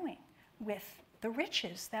be doing with the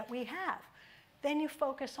riches that we have? Then you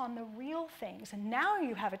focus on the real things. And now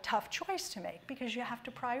you have a tough choice to make because you have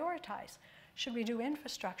to prioritize. Should we do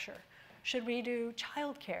infrastructure? Should we do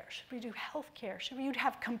childcare? Should we do healthcare? Should we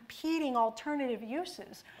have competing alternative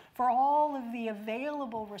uses for all of the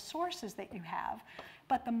available resources that you have?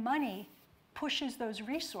 But the money pushes those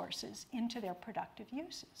resources into their productive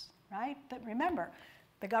uses, right? But remember,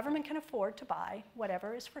 the government can afford to buy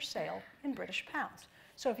whatever is for sale in British pounds.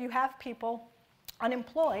 So if you have people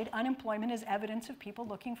unemployed, unemployment is evidence of people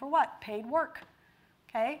looking for what? Paid work,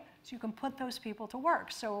 okay? So you can put those people to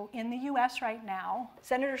work. So in the US right now,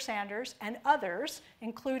 Senator Sanders and others,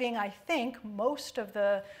 including I think most of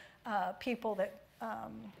the people that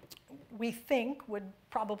we think would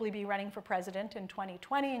probably be running for president in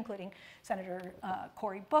 2020, including Senator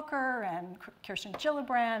Cory Booker and Kirsten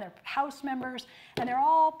Gillibrand, they're House members, and they're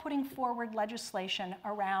all putting forward legislation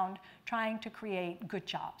around trying to create good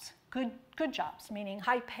jobs. Good jobs, meaning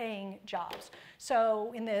high-paying jobs.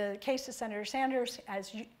 So in the case of Senator Sanders,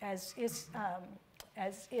 as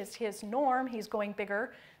is his norm, he's going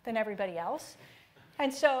bigger than everybody else.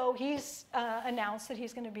 And so he's announced that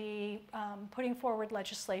he's going to be putting forward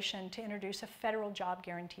legislation to introduce a federal job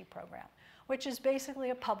guarantee program, which is basically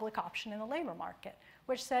a public option in the labor market,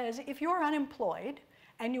 which says if you're unemployed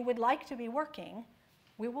and you would like to be working,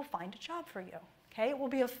 we will find a job for you. Okay? It will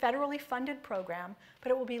be a federally funded program,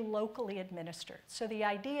 but it will be locally administered. So the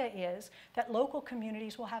idea is that local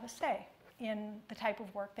communities will have a say in the type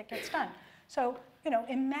of work that gets done. So,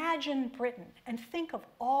 imagine Britain and think of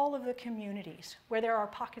all of the communities where there are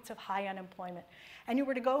pockets of high unemployment. And you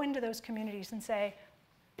were to go into those communities and say,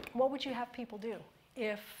 what would you have people do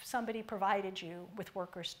if somebody provided you with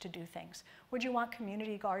workers to do things? Would you want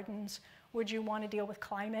community gardens? Would you want to deal with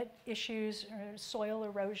climate issues or soil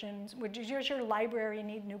erosions? Does your library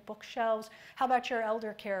need new bookshelves? How about your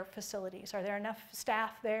elder care facilities? Are there enough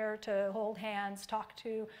staff there to hold hands, talk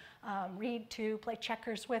to, read to, play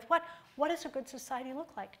checkers with? What does a good society look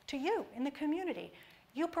like to you in the community?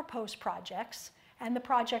 You propose projects, and the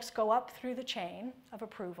projects go up through the chain of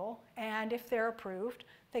approval, and if they're approved,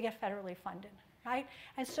 they get federally funded. Right?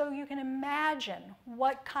 And so you can imagine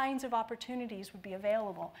what kinds of opportunities would be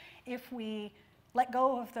available if we let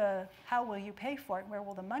go of the how will you pay for it, where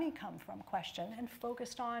will the money come from question, and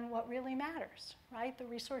focused on what really matters, right? The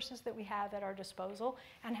resources that we have at our disposal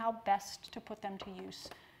and how best to put them to use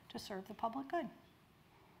to serve the public good.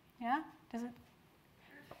 Yeah?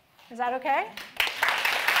 Is that okay?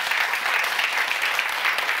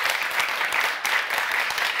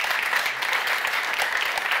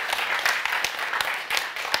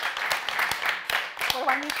 What do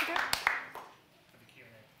I need to do?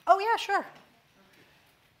 Oh, yeah, sure.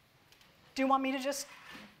 Do you want me to just?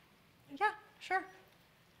 Yeah, sure.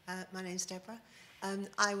 My name's Deborah.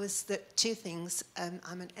 Two things.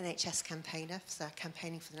 I'm an NHS campaigner, so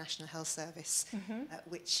campaigning for the National Health Service,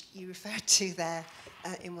 which you referred to there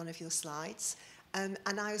in one of your slides. And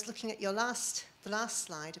I was looking at the last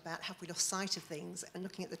slide about have we lost sight of things, and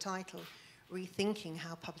looking at the title, Rethinking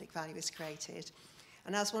How Public Value is Created.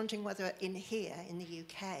 And I was wondering whether in the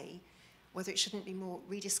UK, whether it shouldn't be more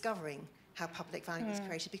rediscovering how public value is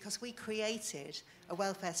created, because we created a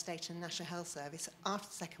welfare state and a National Health Service after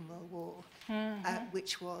the Second World War,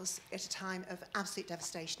 which was at a time of absolute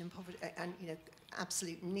devastation and poverty and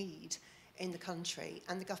absolute need in the country.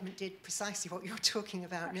 And the government did precisely what you're talking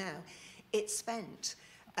about now. It spent,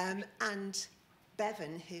 and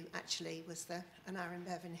Bevan, who actually was Aaron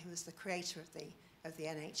Bevan, who was the creator of the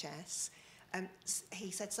NHS.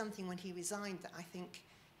 He said something when he resigned that I think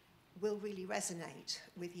will really resonate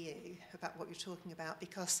with you about what you're talking about,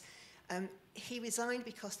 because he resigned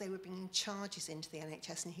because they were bringing charges into the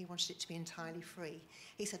NHS and he wanted it to be entirely free.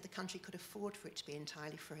 He said the country could afford for it to be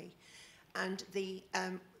entirely free. And the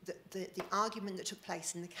argument that took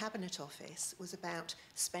place in the Cabinet Office was about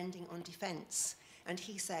spending on defence. And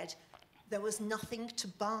he said there was nothing to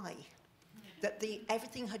buy. That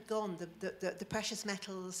everything had gone, the precious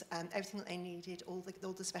metals, everything that they needed, all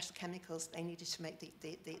the special chemicals they needed to make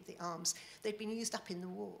the arms, they'd been used up in the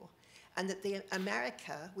war. And that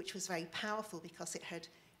America, which was very powerful because it had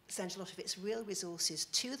sent a lot of its real resources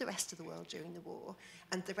to the rest of the world during the war,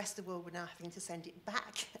 and the rest of the world were now having to send it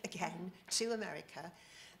back again to America.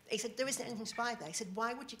 He said, there isn't anything to buy there. He said,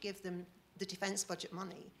 why would you give them the defence budget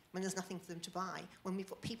money when there's nothing for them to buy, when we've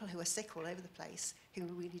got people who are sick all over the place who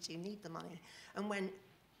really do need the money? And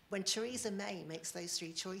when Theresa May makes those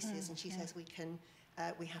three choices and she says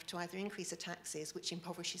we have to either increase the taxes, which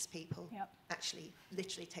impoverishes people, actually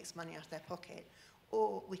literally takes money out of their pocket,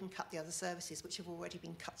 or we can cut the other services which have already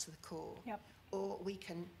been cut to the core, or we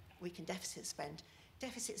can deficit spend.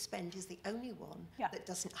 Deficit spend is the only one that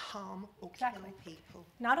doesn't harm or kill people.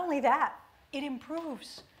 Not only that, it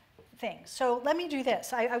improves things. So let me do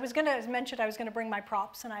this. I was going to mention I was going to bring my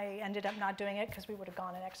props, and I ended up not doing it because we would have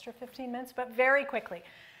gone an extra 15 minutes, but very quickly.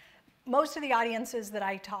 Most of the audiences that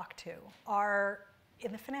I talk to are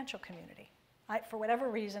in the financial community. For whatever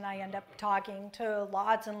reason, I end up talking to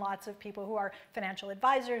lots and lots of people who are financial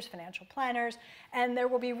advisors, financial planners, and there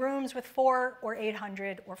will be rooms with 400 or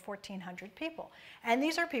 800 or 1,400 people. And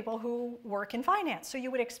these are people who work in finance, so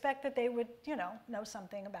you would expect that they would, know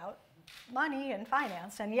something about money and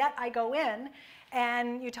finance, and yet I go in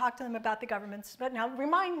and you talk to them about the government's, but now let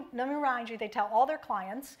me remind you, they tell all their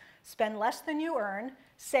clients, spend less than you earn,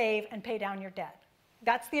 save, and pay down your debt.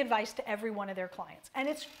 That's the advice to every one of their clients. And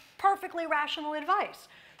it's perfectly rational advice.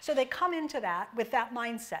 So they come into that with that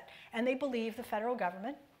mindset, and they believe the federal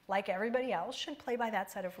government, like everybody else, should play by that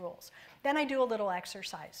set of rules. Then I do a little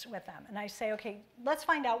exercise with them, and I say, okay, let's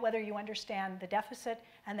find out whether you understand the deficit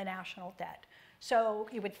and the national debt. So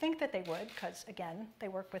you would think that they would, because again, they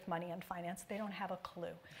work with money and finance. They don't have a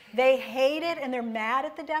clue. They hate it and they're mad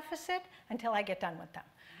at the deficit until I get done with them.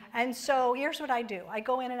 And so here's what I do. I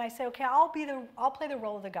go in and I say, okay, I'll play the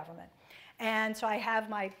role of the government. And so I have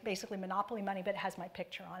my basically monopoly money, but it has my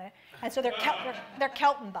picture on it. And so they're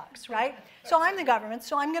Kelton bucks, right? So I'm the government,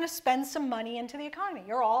 so I'm going to spend some money into the economy.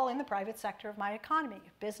 You're all in the private sector of my economy,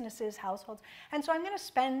 businesses, households. And so I'm going to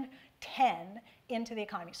spend 10 into the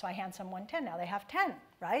economy. So I hand someone 10. Now they have 10,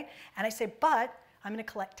 right? And I say, but I'm going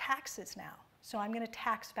to collect taxes now. So I'm going to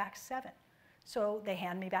tax back 7. So they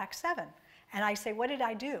hand me back 7. And I say, what did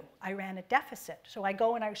I do? I ran a deficit. So I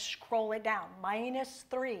go and I scroll it down,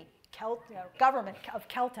 -3, government of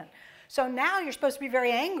Kelton. So now you're supposed to be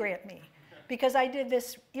very angry at me because I did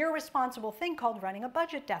this irresponsible thing called running a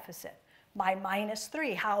budget deficit. My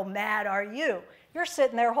 -3, how mad are you? You're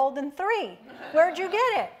sitting there holding 3. Where'd you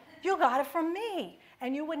get it? You got it from me.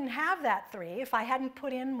 And you wouldn't have that 3 if I hadn't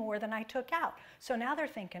put in more than I took out. So now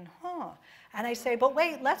they're thinking, And I say, but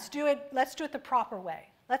wait, let's do it the proper way.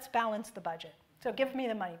 Let's balance the budget. So give me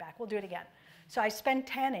the money back. We'll do it again. So I spend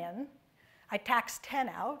 10 in. I tax 10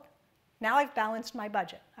 out. Now I've balanced my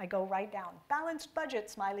budget. I go right down. Balanced budget,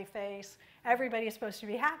 smiley face. Everybody is supposed to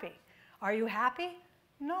be happy. Are you happy?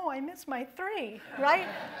 No, I miss my 3, right?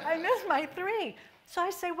 I miss my 3. So I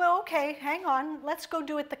say, well, okay, hang on. Let's go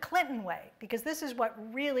do it the Clinton way, because this is what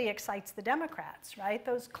really excites the Democrats, right?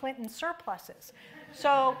 Those Clinton surpluses.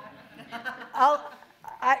 So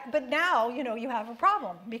but now, you have a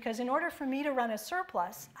problem, because in order for me to run a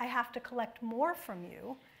surplus, I have to collect more from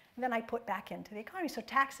you than I put back into the economy. So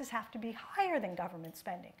taxes have to be higher than government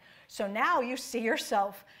spending. So now you see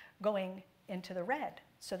yourself going into the red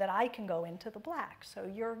so that I can go into the black. So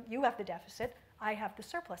you have the deficit, I have the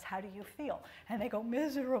surplus. How do you feel? And they go,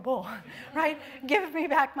 miserable, right? Give me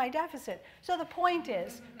back my deficit. So the point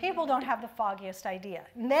is, people don't have the foggiest idea.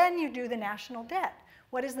 And then you do the national debt.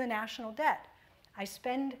 What is the national debt? I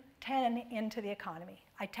spend 10 into the economy.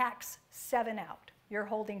 I tax 7 out. You're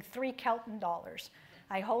holding 3 Kelton dollars.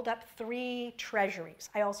 I hold up 3 treasuries.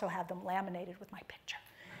 I also have them laminated with my picture.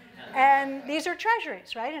 And these are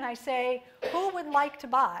treasuries, right? And I say, who would like to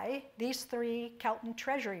buy these 3 Kelton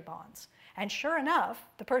treasury bonds? And sure enough,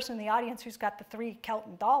 the person in the audience who's got the 3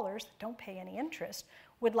 Kelton dollars that don't pay any interest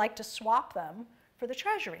would like to swap them for the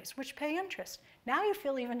treasuries, which pay interest. Now you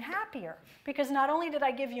feel even happier, because not only did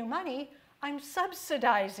I give you money, I'm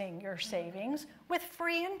subsidizing your savings with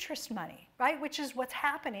free interest money, right? Which is what's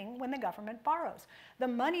happening when the government borrows. The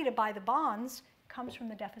money to buy the bonds comes from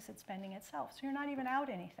the deficit spending itself. So you're not even out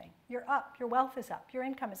anything. You're up, your wealth is up, your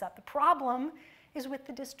income is up. The problem is with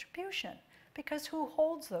the distribution, because who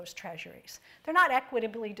holds those treasuries? They're not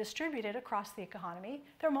equitably distributed across the economy.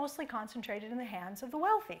 They're mostly concentrated in the hands of the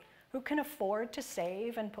wealthy, who can afford to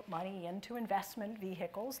save and put money into investment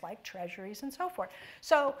vehicles like treasuries and so forth.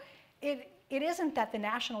 So it isn't that the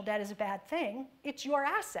national debt is a bad thing, it's your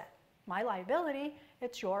asset. My liability,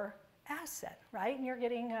 it's your asset, right? And you're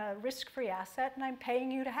getting a risk-free asset, and I'm paying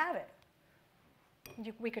you to have it.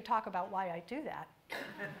 We could talk about why I do that.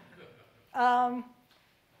 I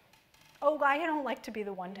don't like to be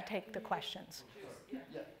the one to take the questions.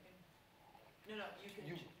 No, you can.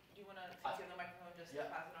 Do you want to give the microphone? Just pass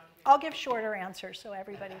it on to you. I'll give shorter answers so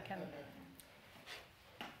everybody can.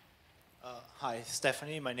 Hi,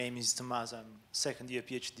 Stephanie. My name is Tomas. I'm second-year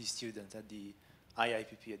PhD student at the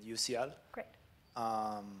IIPP at UCL. Great.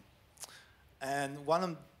 And one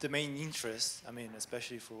of the main interests, I mean,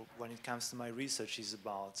 especially for when it comes to my research, is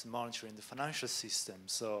about monitoring the financial system.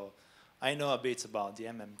 So I know a bit about the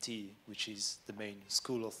MMT, which is the main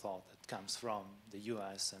school of thought that comes from the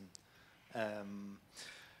US.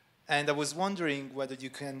 And I was wondering whether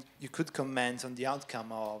you could comment on the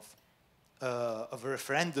outcome of a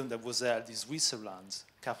referendum that was held in Switzerland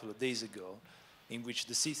a couple of days ago, in which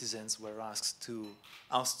the citizens were asked to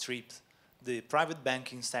outstrip the private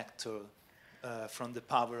banking sector from the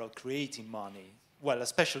power of creating money, well, a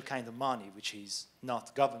special kind of money, which is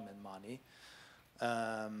not government money,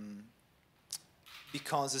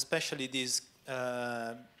 because especially this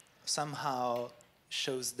somehow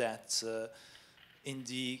shows that in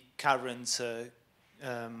the current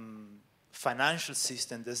financial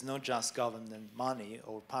system, there's not just government money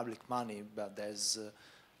or public money, but there's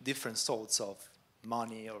different sorts of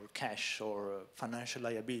money or cash or financial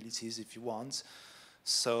liabilities, if you want.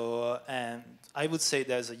 So, and I would say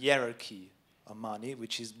there's a hierarchy of money,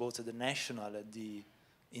 which is both at the national and the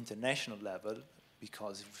international level,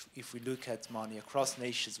 because if we look at money across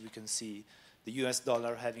nations, we can see the US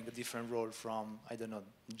dollar having a different role from, I don't know,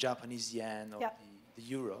 the Japanese yen or the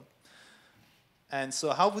euro. And so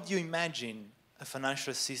how would you imagine a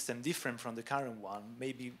financial system different from the current one?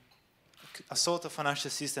 Maybe a sort of financial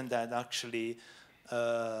system that actually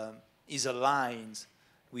is aligned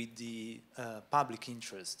with the public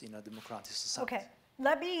interest in a democratic society. Okay,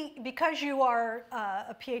 let me, because you are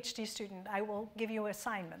a PhD student, I will give you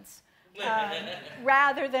assignments.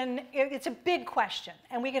 Rather than, it's a big question,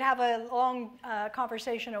 and we could have a long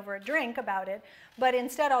conversation over a drink about it, but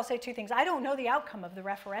instead I'll say two things. I don't know the outcome of the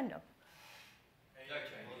referendum.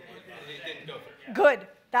 Good.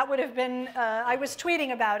 That would have been, I was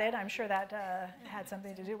tweeting about it. I'm sure that had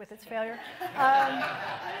something to do with its failure.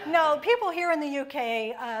 No, people here in the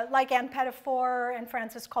UK, like Ann Pettifor and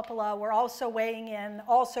Francis Coppola, were also weighing in,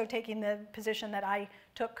 also taking the position that I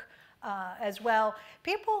took as well.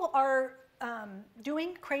 People are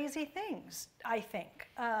doing crazy things, I think,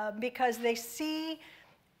 because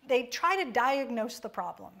they try to diagnose the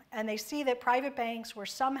problem, and they see that private banks were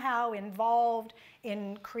somehow involved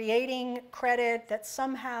in creating credit that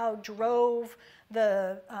somehow drove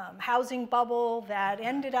the housing bubble that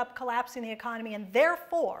ended up collapsing the economy, and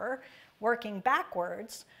therefore, working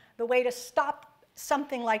backwards, the way to stop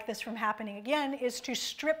something like this from happening again is to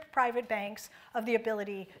strip private banks of the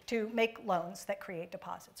ability to make loans that create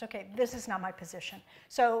deposits. Okay, this is not my position.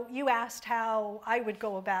 So you asked how I would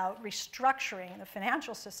go about restructuring the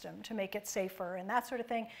financial system to make it safer and that sort of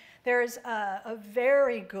thing. There's a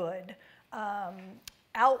very good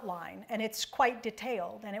outline, and it's quite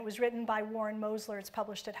detailed, and it was written by Warren Mosler. It's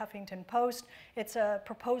published at Huffington Post. It's a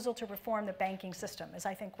proposal to reform the banking system, is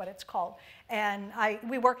I think what it's called. And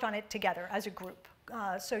we worked on it together as a group,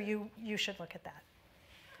 so you should look at that.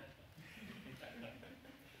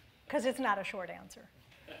 Because it's not a short answer.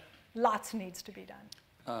 Lots needs to be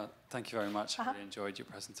done. Thank you very much. I really enjoyed your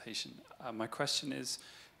presentation. My question is,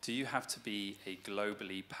 do you have to be a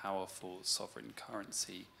globally powerful sovereign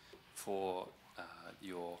currency for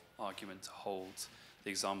your argument to hold? The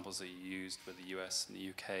examples that you used with the US and the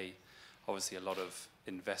UK, obviously a lot of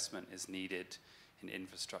investment is needed in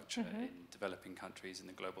infrastructure in developing countries in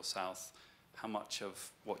the global south. How much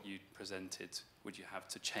of what you presented would you have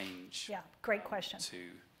to change? Yeah, great question.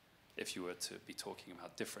 If you were to be talking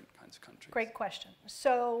about different kinds of countries? Great question.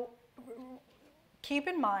 So keep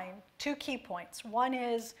in mind two key points. One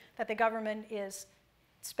is that the government is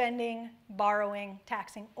spending, borrowing,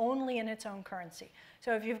 taxing only in its own currency.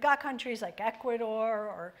 So if you've got countries like Ecuador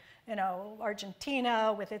or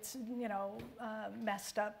Argentina with its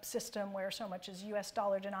messed up system where so much is US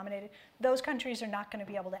dollar denominated, those countries are not going to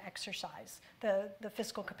be able to exercise the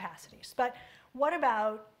fiscal capacities. But what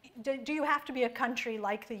about, do you have to be a country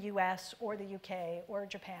like the US or the UK or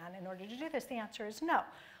Japan in order to do this? The answer is no.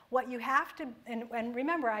 What you have to, and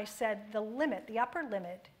remember I said the limit, the upper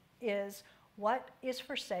limit is what is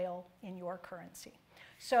for sale in your currency.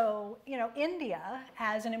 So, India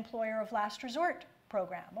has an employer of last resort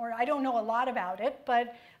program, or I don't know a lot about it,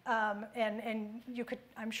 but, and you could,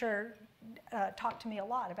 I'm sure, talk to me a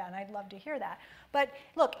lot about it, and I'd love to hear that. But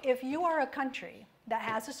look, if you are a country that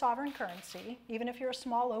has a sovereign currency, even if you're a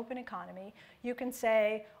small open economy, you can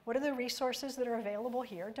say, what are the resources that are available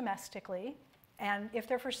here domestically, And if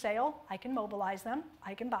they're for sale, I can mobilize them,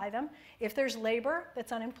 I can buy them. If there's labor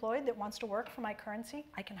that's unemployed that wants to work for my currency,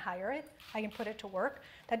 I can hire it, I can put it to work.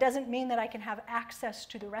 That doesn't mean that I can have access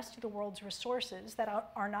to the rest of the world's resources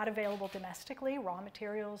that are not available domestically, raw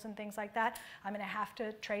materials and things like that. I'm going to have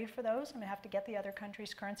to trade for those. I'm going to have to get the other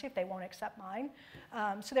country's currency if they won't accept mine.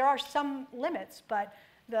 So there are some limits, but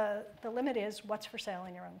the limit is what's for sale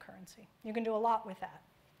in your own currency. You can do a lot with that.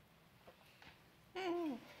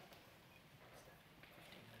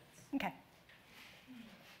 Okay.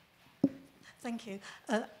 Thank you.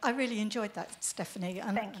 I really enjoyed that, Stephanie.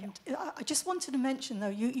 Thank you. And I just wanted to mention, though,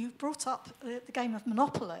 you brought up the game of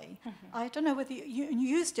Monopoly. Mm-hmm. I don't know whether you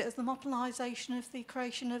used it as the monopolisation of the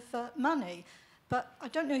creation of money, but I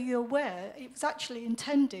don't know if you're aware, it was actually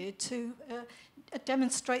intended to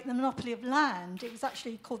demonstrate the monopoly of land. It was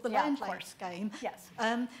actually called the Land Lease game. Yes.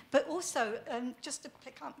 But also, just to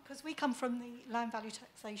pick up, because we come from the land value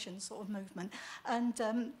taxation sort of movement,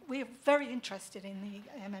 and we're very interested in the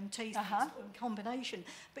MMT combination.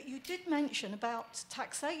 But you did mention about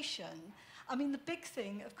taxation. I mean, the big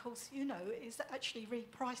thing, of course, you know, is that actually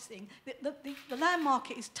repricing. The land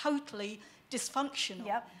market is totally dysfunctional.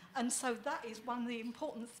 Yep. And so that is one of the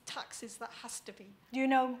important taxes that has to be. Do you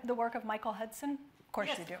know the work of Michael Hudson? Of course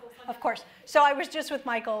Yes, you do. of Of course. So I was just with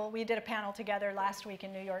Michael. We did a panel together last week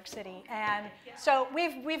in New York City. And so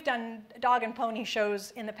we've done dog and pony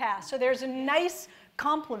shows in the past. So there's a nice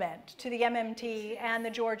complement to the MMT and the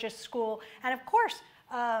Georgia School. And of course,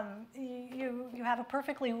 you have a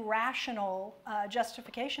perfectly rational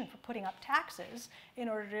justification for putting up taxes in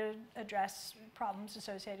order to address problems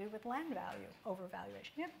associated with land value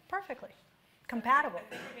overvaluation. Yeah, perfectly compatible. I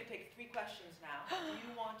think we're going to take 3 questions now. Do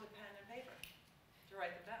you want a pen and paper to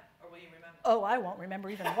write them down, or will you remember? Oh, I won't remember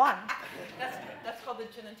even one. That's called the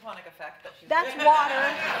gin and tonic effect. That's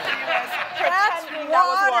water. That's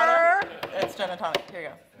water. It's gin and tonic. Here you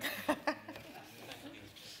go.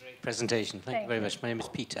 Presentation. Thank you very much. My name is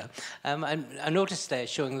Peter. I noticed there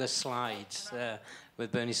showing the slides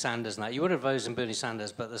with Bernie Sanders now. You would advise on Bernie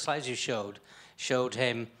Sanders, but the slides you showed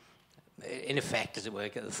him, in effect, as it were,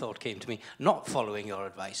 the thought came to me, not following your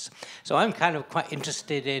advice. So I'm kind of quite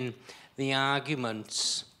interested in the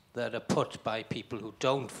arguments that are put by people who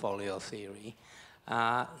don't follow your theory,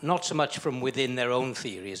 not so much from within their own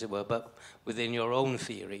theory, as it were, but within your own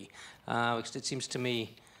theory. Because it seems to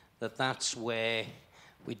me that that's where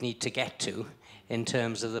we'd need to get to in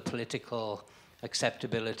terms of the political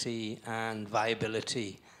acceptability and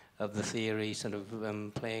viability of the theory sort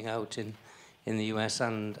of playing out in the US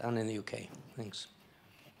and in the UK. Thanks.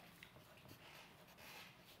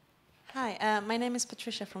 Hi, my name is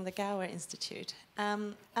Patricia from the Gower Institute.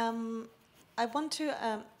 I'm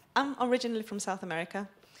originally from South America.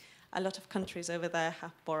 A lot of countries over there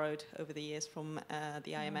have borrowed over the years from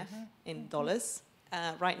the IMF in dollars.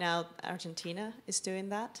 Right now, Argentina is doing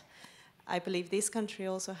that. I believe this country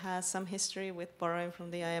also has some history with borrowing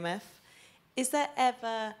from the IMF. Is there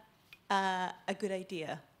ever a good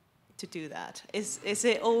idea to do that? Is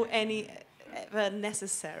it ever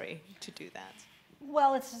necessary to do that?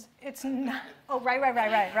 Well, it's not. Oh, right.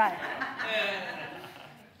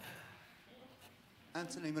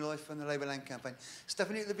 Anthony Malloy from the Labour Land Campaign.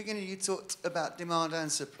 Stephanie, at the beginning you talked about demand and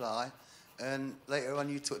supply, and later on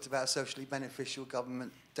you talked about socially beneficial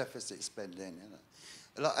government deficit spending.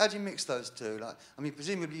 Like, how do you mix those two? Like, I mean,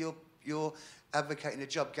 presumably you're advocating a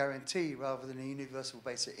job guarantee rather than a universal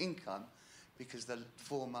basic income, because the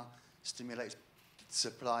former stimulates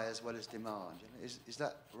supply as well as demand. Is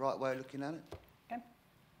that the right way of looking at it?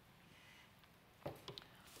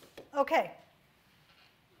 Okay.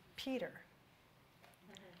 Peter.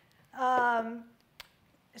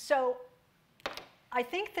 So I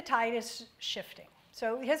think the tide is shifting.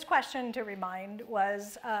 So his question, to remind,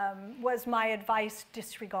 was my advice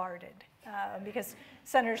disregarded? Because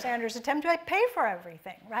Senator Sanders attempted to pay for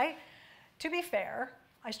everything, right? To be fair,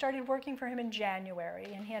 I started working for him in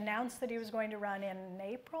January, and he announced that he was going to run in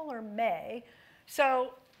April or May.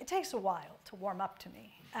 So it takes a while to warm up to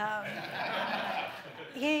me.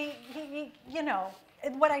 You know,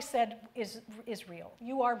 what I said is real.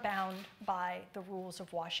 You are bound by the rules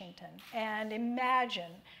of Washington. And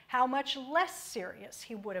imagine how much less serious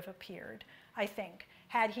he would have appeared, I think,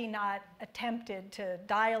 had he not attempted to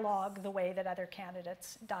dialogue the way that other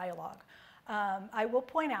candidates dialogue. I will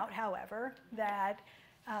point out, however, that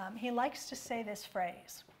he likes to say this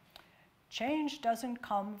phrase: change doesn't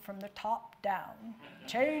come from the top down.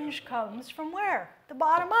 Change comes from where? The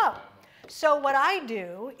bottom up. So what I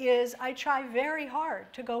do is I try very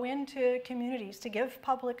hard to go into communities, to give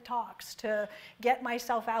public talks, to get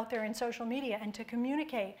myself out there in social media and to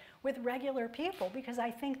communicate with regular people, because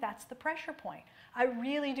I think that's the pressure point. I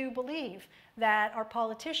really do believe that our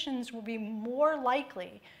politicians will be more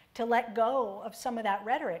likely to let go of some of that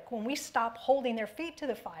rhetoric when we stop holding their feet to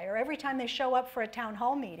the fire every time they show up for a town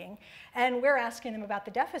hall meeting and we're asking them about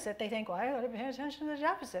the deficit. They think, well, I ought to pay attention to the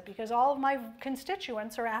deficit because all of my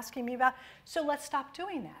constituents are asking me about. So let's stop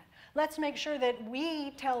doing that. Let's make sure that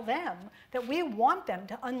we tell them that we want them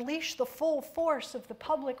to unleash the full force of the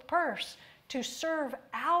public purse to serve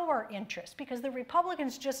our interests, because the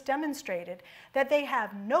Republicans just demonstrated that they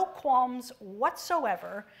have no qualms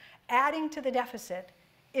whatsoever adding to the deficit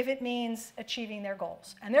if it means achieving their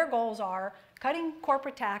goals. And their goals are cutting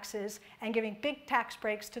corporate taxes and giving big tax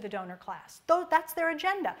breaks to the donor class. That's their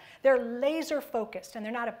agenda. They're laser focused, and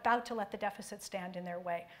they're not about to let the deficit stand in their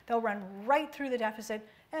way. They'll run right through the deficit,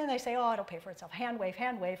 and they say, oh, it'll pay for itself. Hand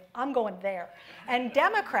wave, I'm going there. And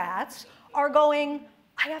Democrats are going,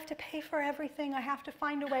 I have to pay for everything. I have to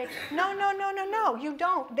find a way. No, no, no, no, no, you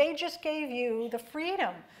don't. They just gave you the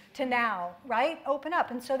freedom to now, right, open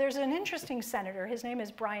up. And so there's an interesting senator. His name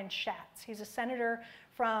is Brian Schatz. He's a senator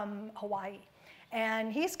from Hawaii.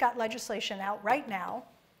 And he's got legislation out right now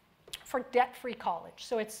for debt-free college.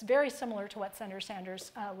 So it's very similar to what Senator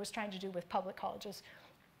Sanders was trying to do with public colleges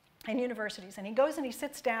and universities. And he goes and he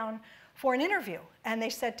sits down for an interview. And they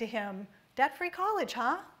said to him, debt-free college,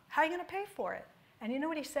 huh? How are you going to pay for it? And you know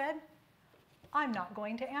what he said? I'm not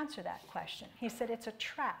going to answer that question. He said, it's a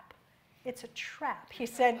trap. It's a trap. He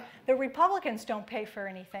said, the Republicans don't pay for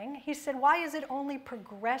anything. He said, why is it only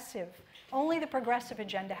progressive? Only the progressive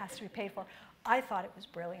agenda has to be paid for. I thought it was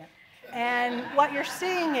brilliant. And what you're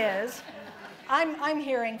seeing is, I'm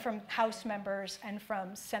hearing from House members and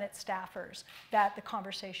from Senate staffers that the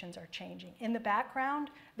conversations are changing. In the background,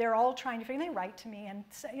 they're all trying to figure, they write to me, and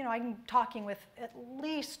you know, I'm talking with at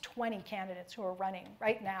least 20 candidates who are running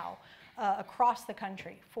right now across the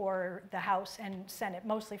country for the House and Senate,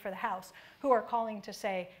 mostly for the House, who are calling to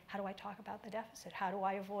say, how do I talk about the deficit? How do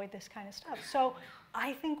I avoid this kind of stuff? So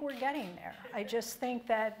I think we're getting there. I just think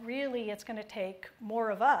that really it's going to take more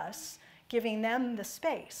of us giving them the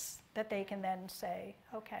space that they can then say,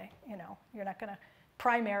 okay, you know, you're not going to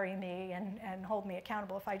primary me and hold me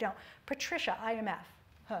accountable if I don't. Patricia, IMF.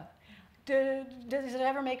 Huh. Does it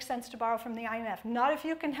ever make sense to borrow from the IMF? Not if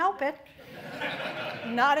you can help it.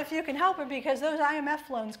 Not if you can help it, because those IMF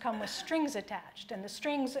loans come with strings attached, and the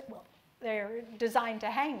strings, well, they're designed to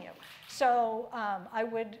hang you. So I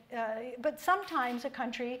would, but sometimes a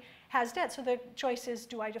country has debt. So the choice is,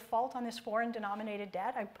 do I default on this foreign denominated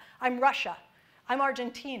debt? I'm Russia. I'm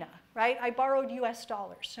Argentina, right? I borrowed US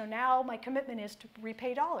dollars. So now my commitment is to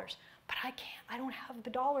repay dollars. But I can't, I don't have the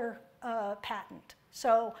dollar patent.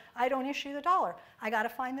 So I don't issue the dollar. I got to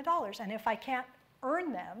find the dollars. And if I can't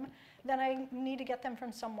earn them, then I need to get them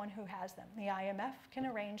from someone who has them. The IMF can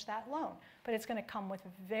arrange that loan, but it's going to come with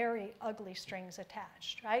very ugly strings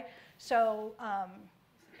attached, right? So,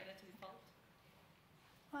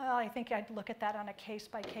 well, I think I'd look at that on a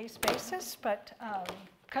case-by-case basis, but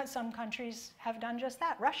some countries have done just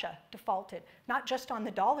that. Russia defaulted, not just on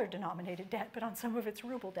the dollar-denominated debt, but on some of its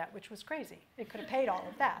ruble debt, which was crazy. It could have paid all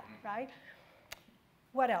of that, right?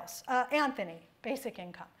 What else? Anthony, basic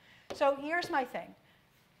income. So here's my thing.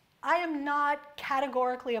 I am not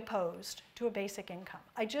categorically opposed to a basic income.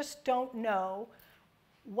 I just don't know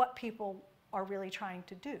what people are really trying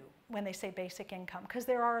to do when they say basic income, because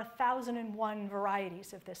there are 1,001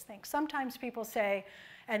 varieties of this thing. Sometimes people say,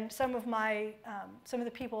 and some of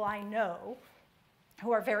the people I know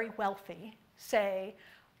who are very wealthy say,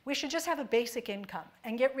 we should just have a basic income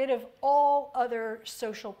and get rid of all other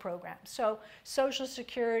social programs. So Social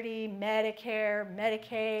Security, Medicare,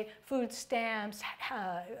 Medicaid, food stamps,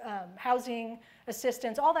 housing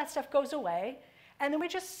assistance, all that stuff goes away. And then we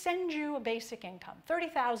just send you a basic income,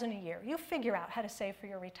 $30,000 a year. You figure out how to save for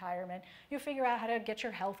your retirement. You figure out how to get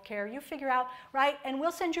your health care. You figure out, right? And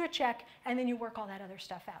we'll send you a check, and then you work all that other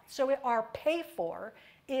stuff out. So our pay for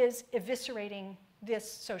is eviscerating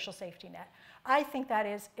this social safety net. I think that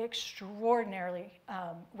is extraordinarily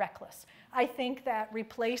reckless. I think that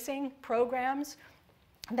replacing programs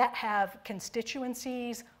that have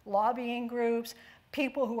constituencies, lobbying groups,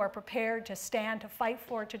 people who are prepared to stand, to fight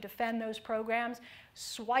for, to defend those programs,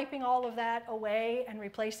 swiping all of that away and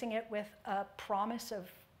replacing it with a promise of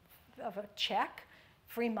a check,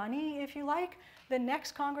 free money, if you like, the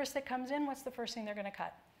next Congress that comes in, what's the first thing they're going to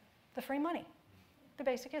cut? The free money.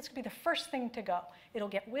 the basic, it's going to be the first thing to go. It'll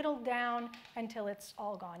get whittled down until it's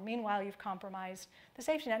all gone. Meanwhile, you've compromised the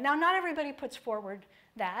safety net. Now, not everybody puts forward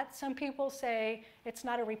that. Some people say it's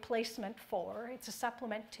not a replacement for, it's a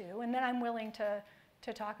supplement to, and then I'm willing to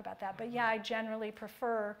talk about that. But yeah, I generally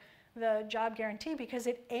prefer the job guarantee because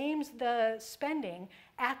it aims the spending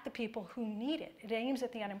at the people who need it. It aims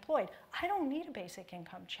at the unemployed. I don't need a basic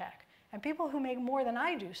income check. And people who make more than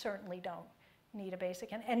I do certainly don't need a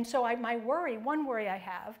basic. And so one worry I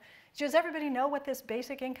have, does everybody know what this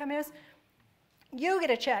basic income is? You get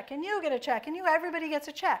a check, and you get a check, and everybody gets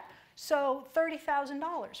a check. So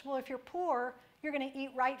 $30,000. Well, if you're poor, you're going to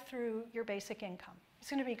eat right through your basic income. It's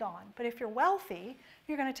going to be gone. But if you're wealthy,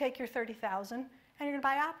 you're going to take your $30,000 and you're going to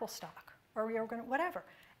buy Apple stock, or you're going to whatever.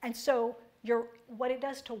 And so what it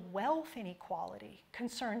does to wealth inequality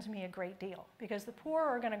concerns me a great deal, because the poor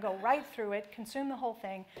are going to go right through it, consume the whole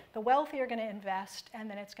thing. The wealthy are going to invest, and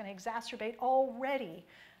then it's going to exacerbate already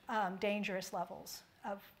dangerous levels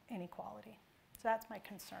of inequality. So that's my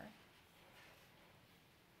concern.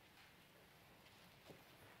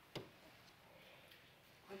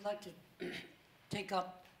 I'd like to take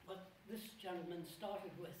up what this gentleman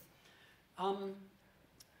started with.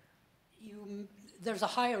 There's a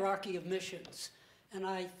hierarchy of missions, and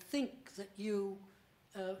I think that you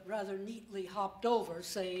rather neatly hopped over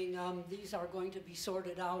saying these are going to be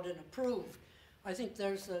sorted out and approved. I think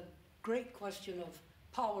there's a great question of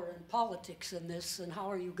power and politics in this, and how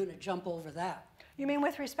are you going to jump over that? You mean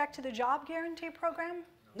with respect to the job guarantee program?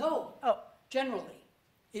 No. Oh. Generally,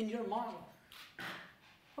 in your model.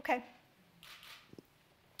 Okay.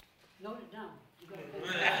 Note it down. You got it.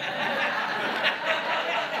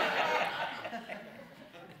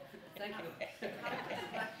 Thank you.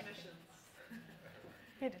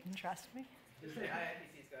 He didn't trust me.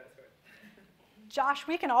 Josh,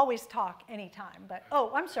 we can always talk anytime, but,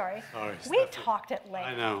 oh, I'm sorry. Sorry, we Stephanie. talked at length.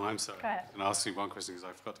 I know, I'm sorry. Go ahead. And I'll ask you one question because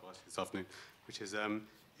I forgot to ask you this afternoon, which is,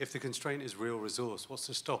 if the constraint is real resource, what's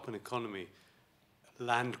to stop an economy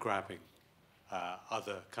land grabbing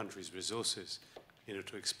other countries' resources in order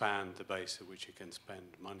to expand the base at which it can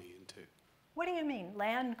spend money into? What do you mean,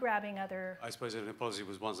 land grabbing other? I suppose an policy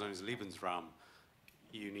was once known as Lebensraum.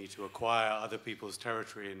 You need to acquire other people's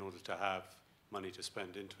territory in order to have money to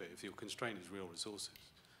spend into it. If your constraint is real resources,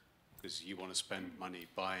 because you want to spend money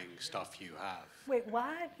buying stuff you have. Wait,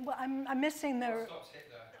 what? Well, I'm missing the.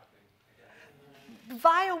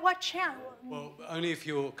 Via what channel? Well, only if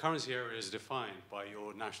your currency area is defined by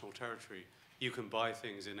your national territory, you can buy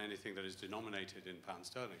things in anything that is denominated in pound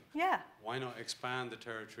sterling. Yeah. Why not expand the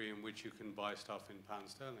territory in which you can buy stuff in pound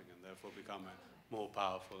sterling and therefore become more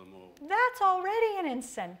powerful and more... That's already an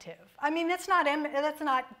incentive. I mean, that's not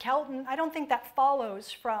Kelton. I don't think that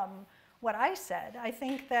follows from what I said. I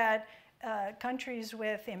think that countries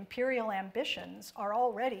with imperial ambitions are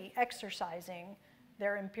already exercising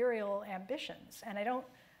their imperial ambitions. And I don't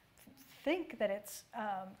think that it's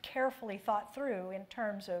carefully thought through in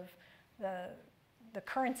terms of the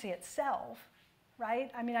currency itself,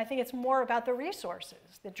 right? I mean, I think it's more about the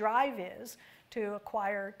resources. The drive is to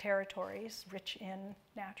acquire territories rich in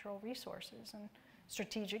natural resources and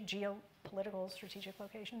strategic, geopolitical strategic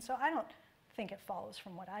locations. So I don't think it follows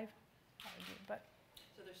from what I've argued, but.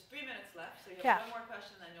 So there's 3 minutes left, so you have one more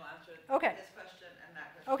question, then you'll answer this question and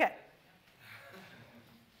that question. Okay.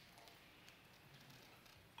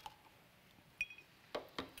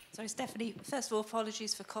 Sorry, Stephanie, first of all,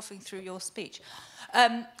 apologies for coughing through your speech.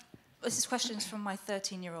 This is questions from my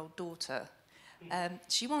 13-year-old daughter.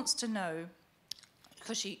 She wants to know,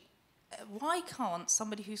 because why can't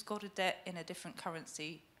somebody who's got a debt in a different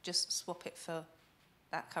currency just swap it for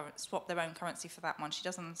that swap their own currency for that one? She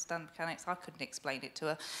doesn't understand mechanics. I couldn't explain it to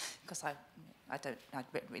her because I don't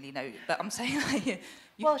really know. But I'm saying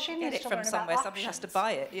you she get needs it to from learn somewhere. about Somebody has to options.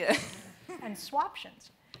 buy it. Yeah. And swaptions.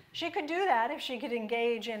 She could do that if she could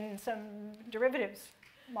engage in some derivatives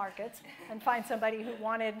markets and find somebody who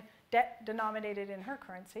wanted debt denominated in her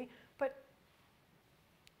currency. But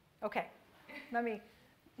okay, let me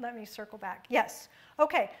circle back. Yes.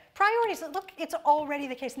 Okay. Priorities. Look, it's already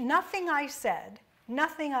the case. Nothing I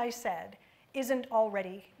said isn't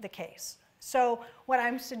already the case. So what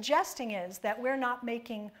I'm suggesting is that we're not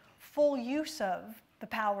making full use of the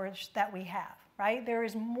powers that we have, right? There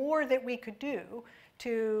is more that we could do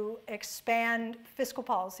to expand fiscal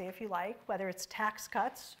policy, if you like, whether it's tax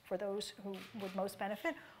cuts for those who would most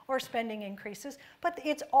benefit or spending increases. But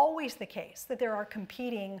it's always the case that there are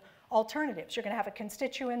competing alternatives. You're going to have a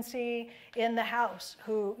constituency in the House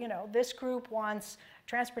who, this group wants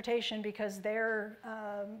transportation because their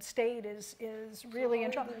state is really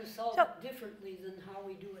in trouble. So how are we going to solve it differently than how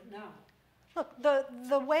we do it now? Look,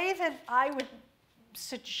 the way that I would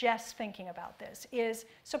suggest thinking about this is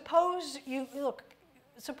suppose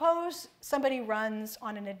somebody runs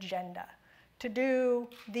on an agenda to do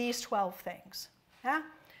these 12 things, yeah?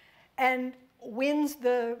 And wins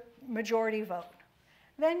the majority vote.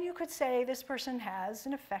 Then you could say this person has,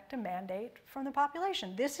 in effect, a mandate from the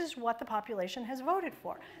population. This is what the population has voted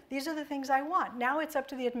for. These are the things I want. Now it's up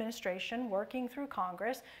to the administration working through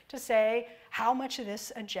Congress to say how much of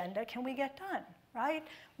this agenda can we get done, right?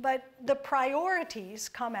 But the priorities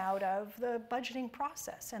come out of the budgeting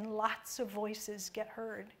process, and lots of voices get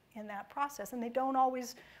heard in that process, and they don't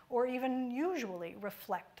always or even usually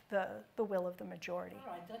reflect the will of the majority.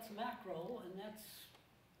 All right, that's macro, and that's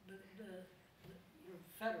your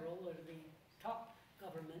federal or the top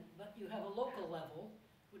government, but you have a local level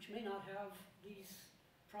which may not have these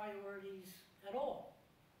priorities at all.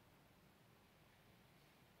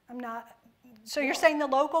 I'm not, so you're saying the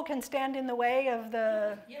local can stand in the way of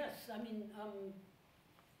the... Yes, I mean,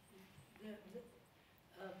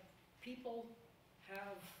 people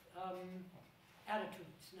have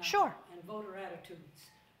attitudes now, sure, and voter attitudes,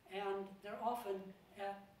 and they're often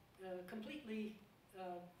at completely,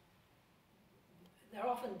 they're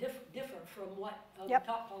often differ from what yep.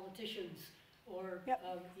 top politicians or yep.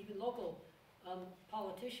 Even local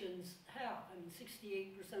politicians have. I mean,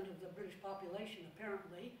 68% of the British population,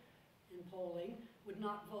 apparently, in polling, would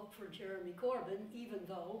not vote for Jeremy Corbyn, even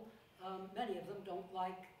though many of them don't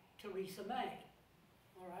like Theresa May.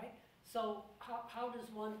 All right? So how does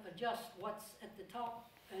one adjust what's at the top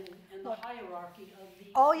and the hierarchy of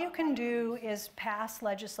the... All you can do is pass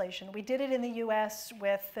legislation. We did it in the US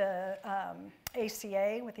with the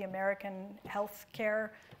ACA, with the American Health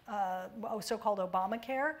Care, so-called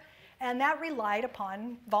Obamacare, and that relied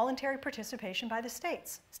upon voluntary participation by the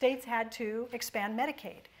states. States had to expand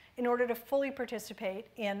Medicaid in order to fully participate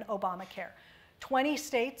in Obamacare. 21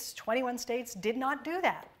 states did not do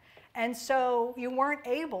that. And so you weren't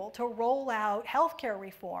able to roll out healthcare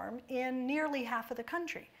reform in nearly half of the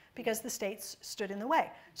country because the states stood in the way.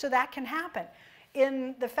 So that can happen.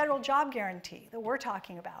 In the federal job guarantee that we're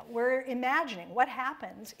talking about, we're imagining what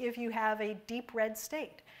happens if you have a deep red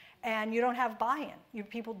state and you don't have buy-in.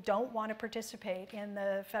 People don't want to participate in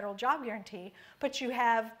the federal job guarantee, but you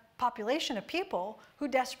have population of people who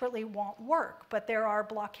desperately want work, but there are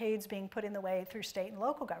blockades being put in the way through state and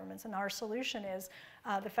local governments, and our solution is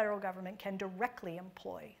the federal government can directly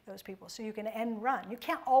employ those people. So you can end run. You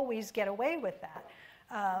can't always get away with that.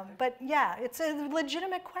 But yeah, it's a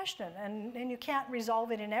legitimate question, and you can't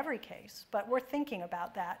resolve it in every case, but we're thinking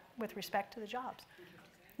about that with respect to the jobs.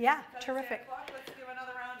 Yeah, terrific. Let's give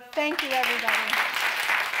another round of... Thank you, everybody.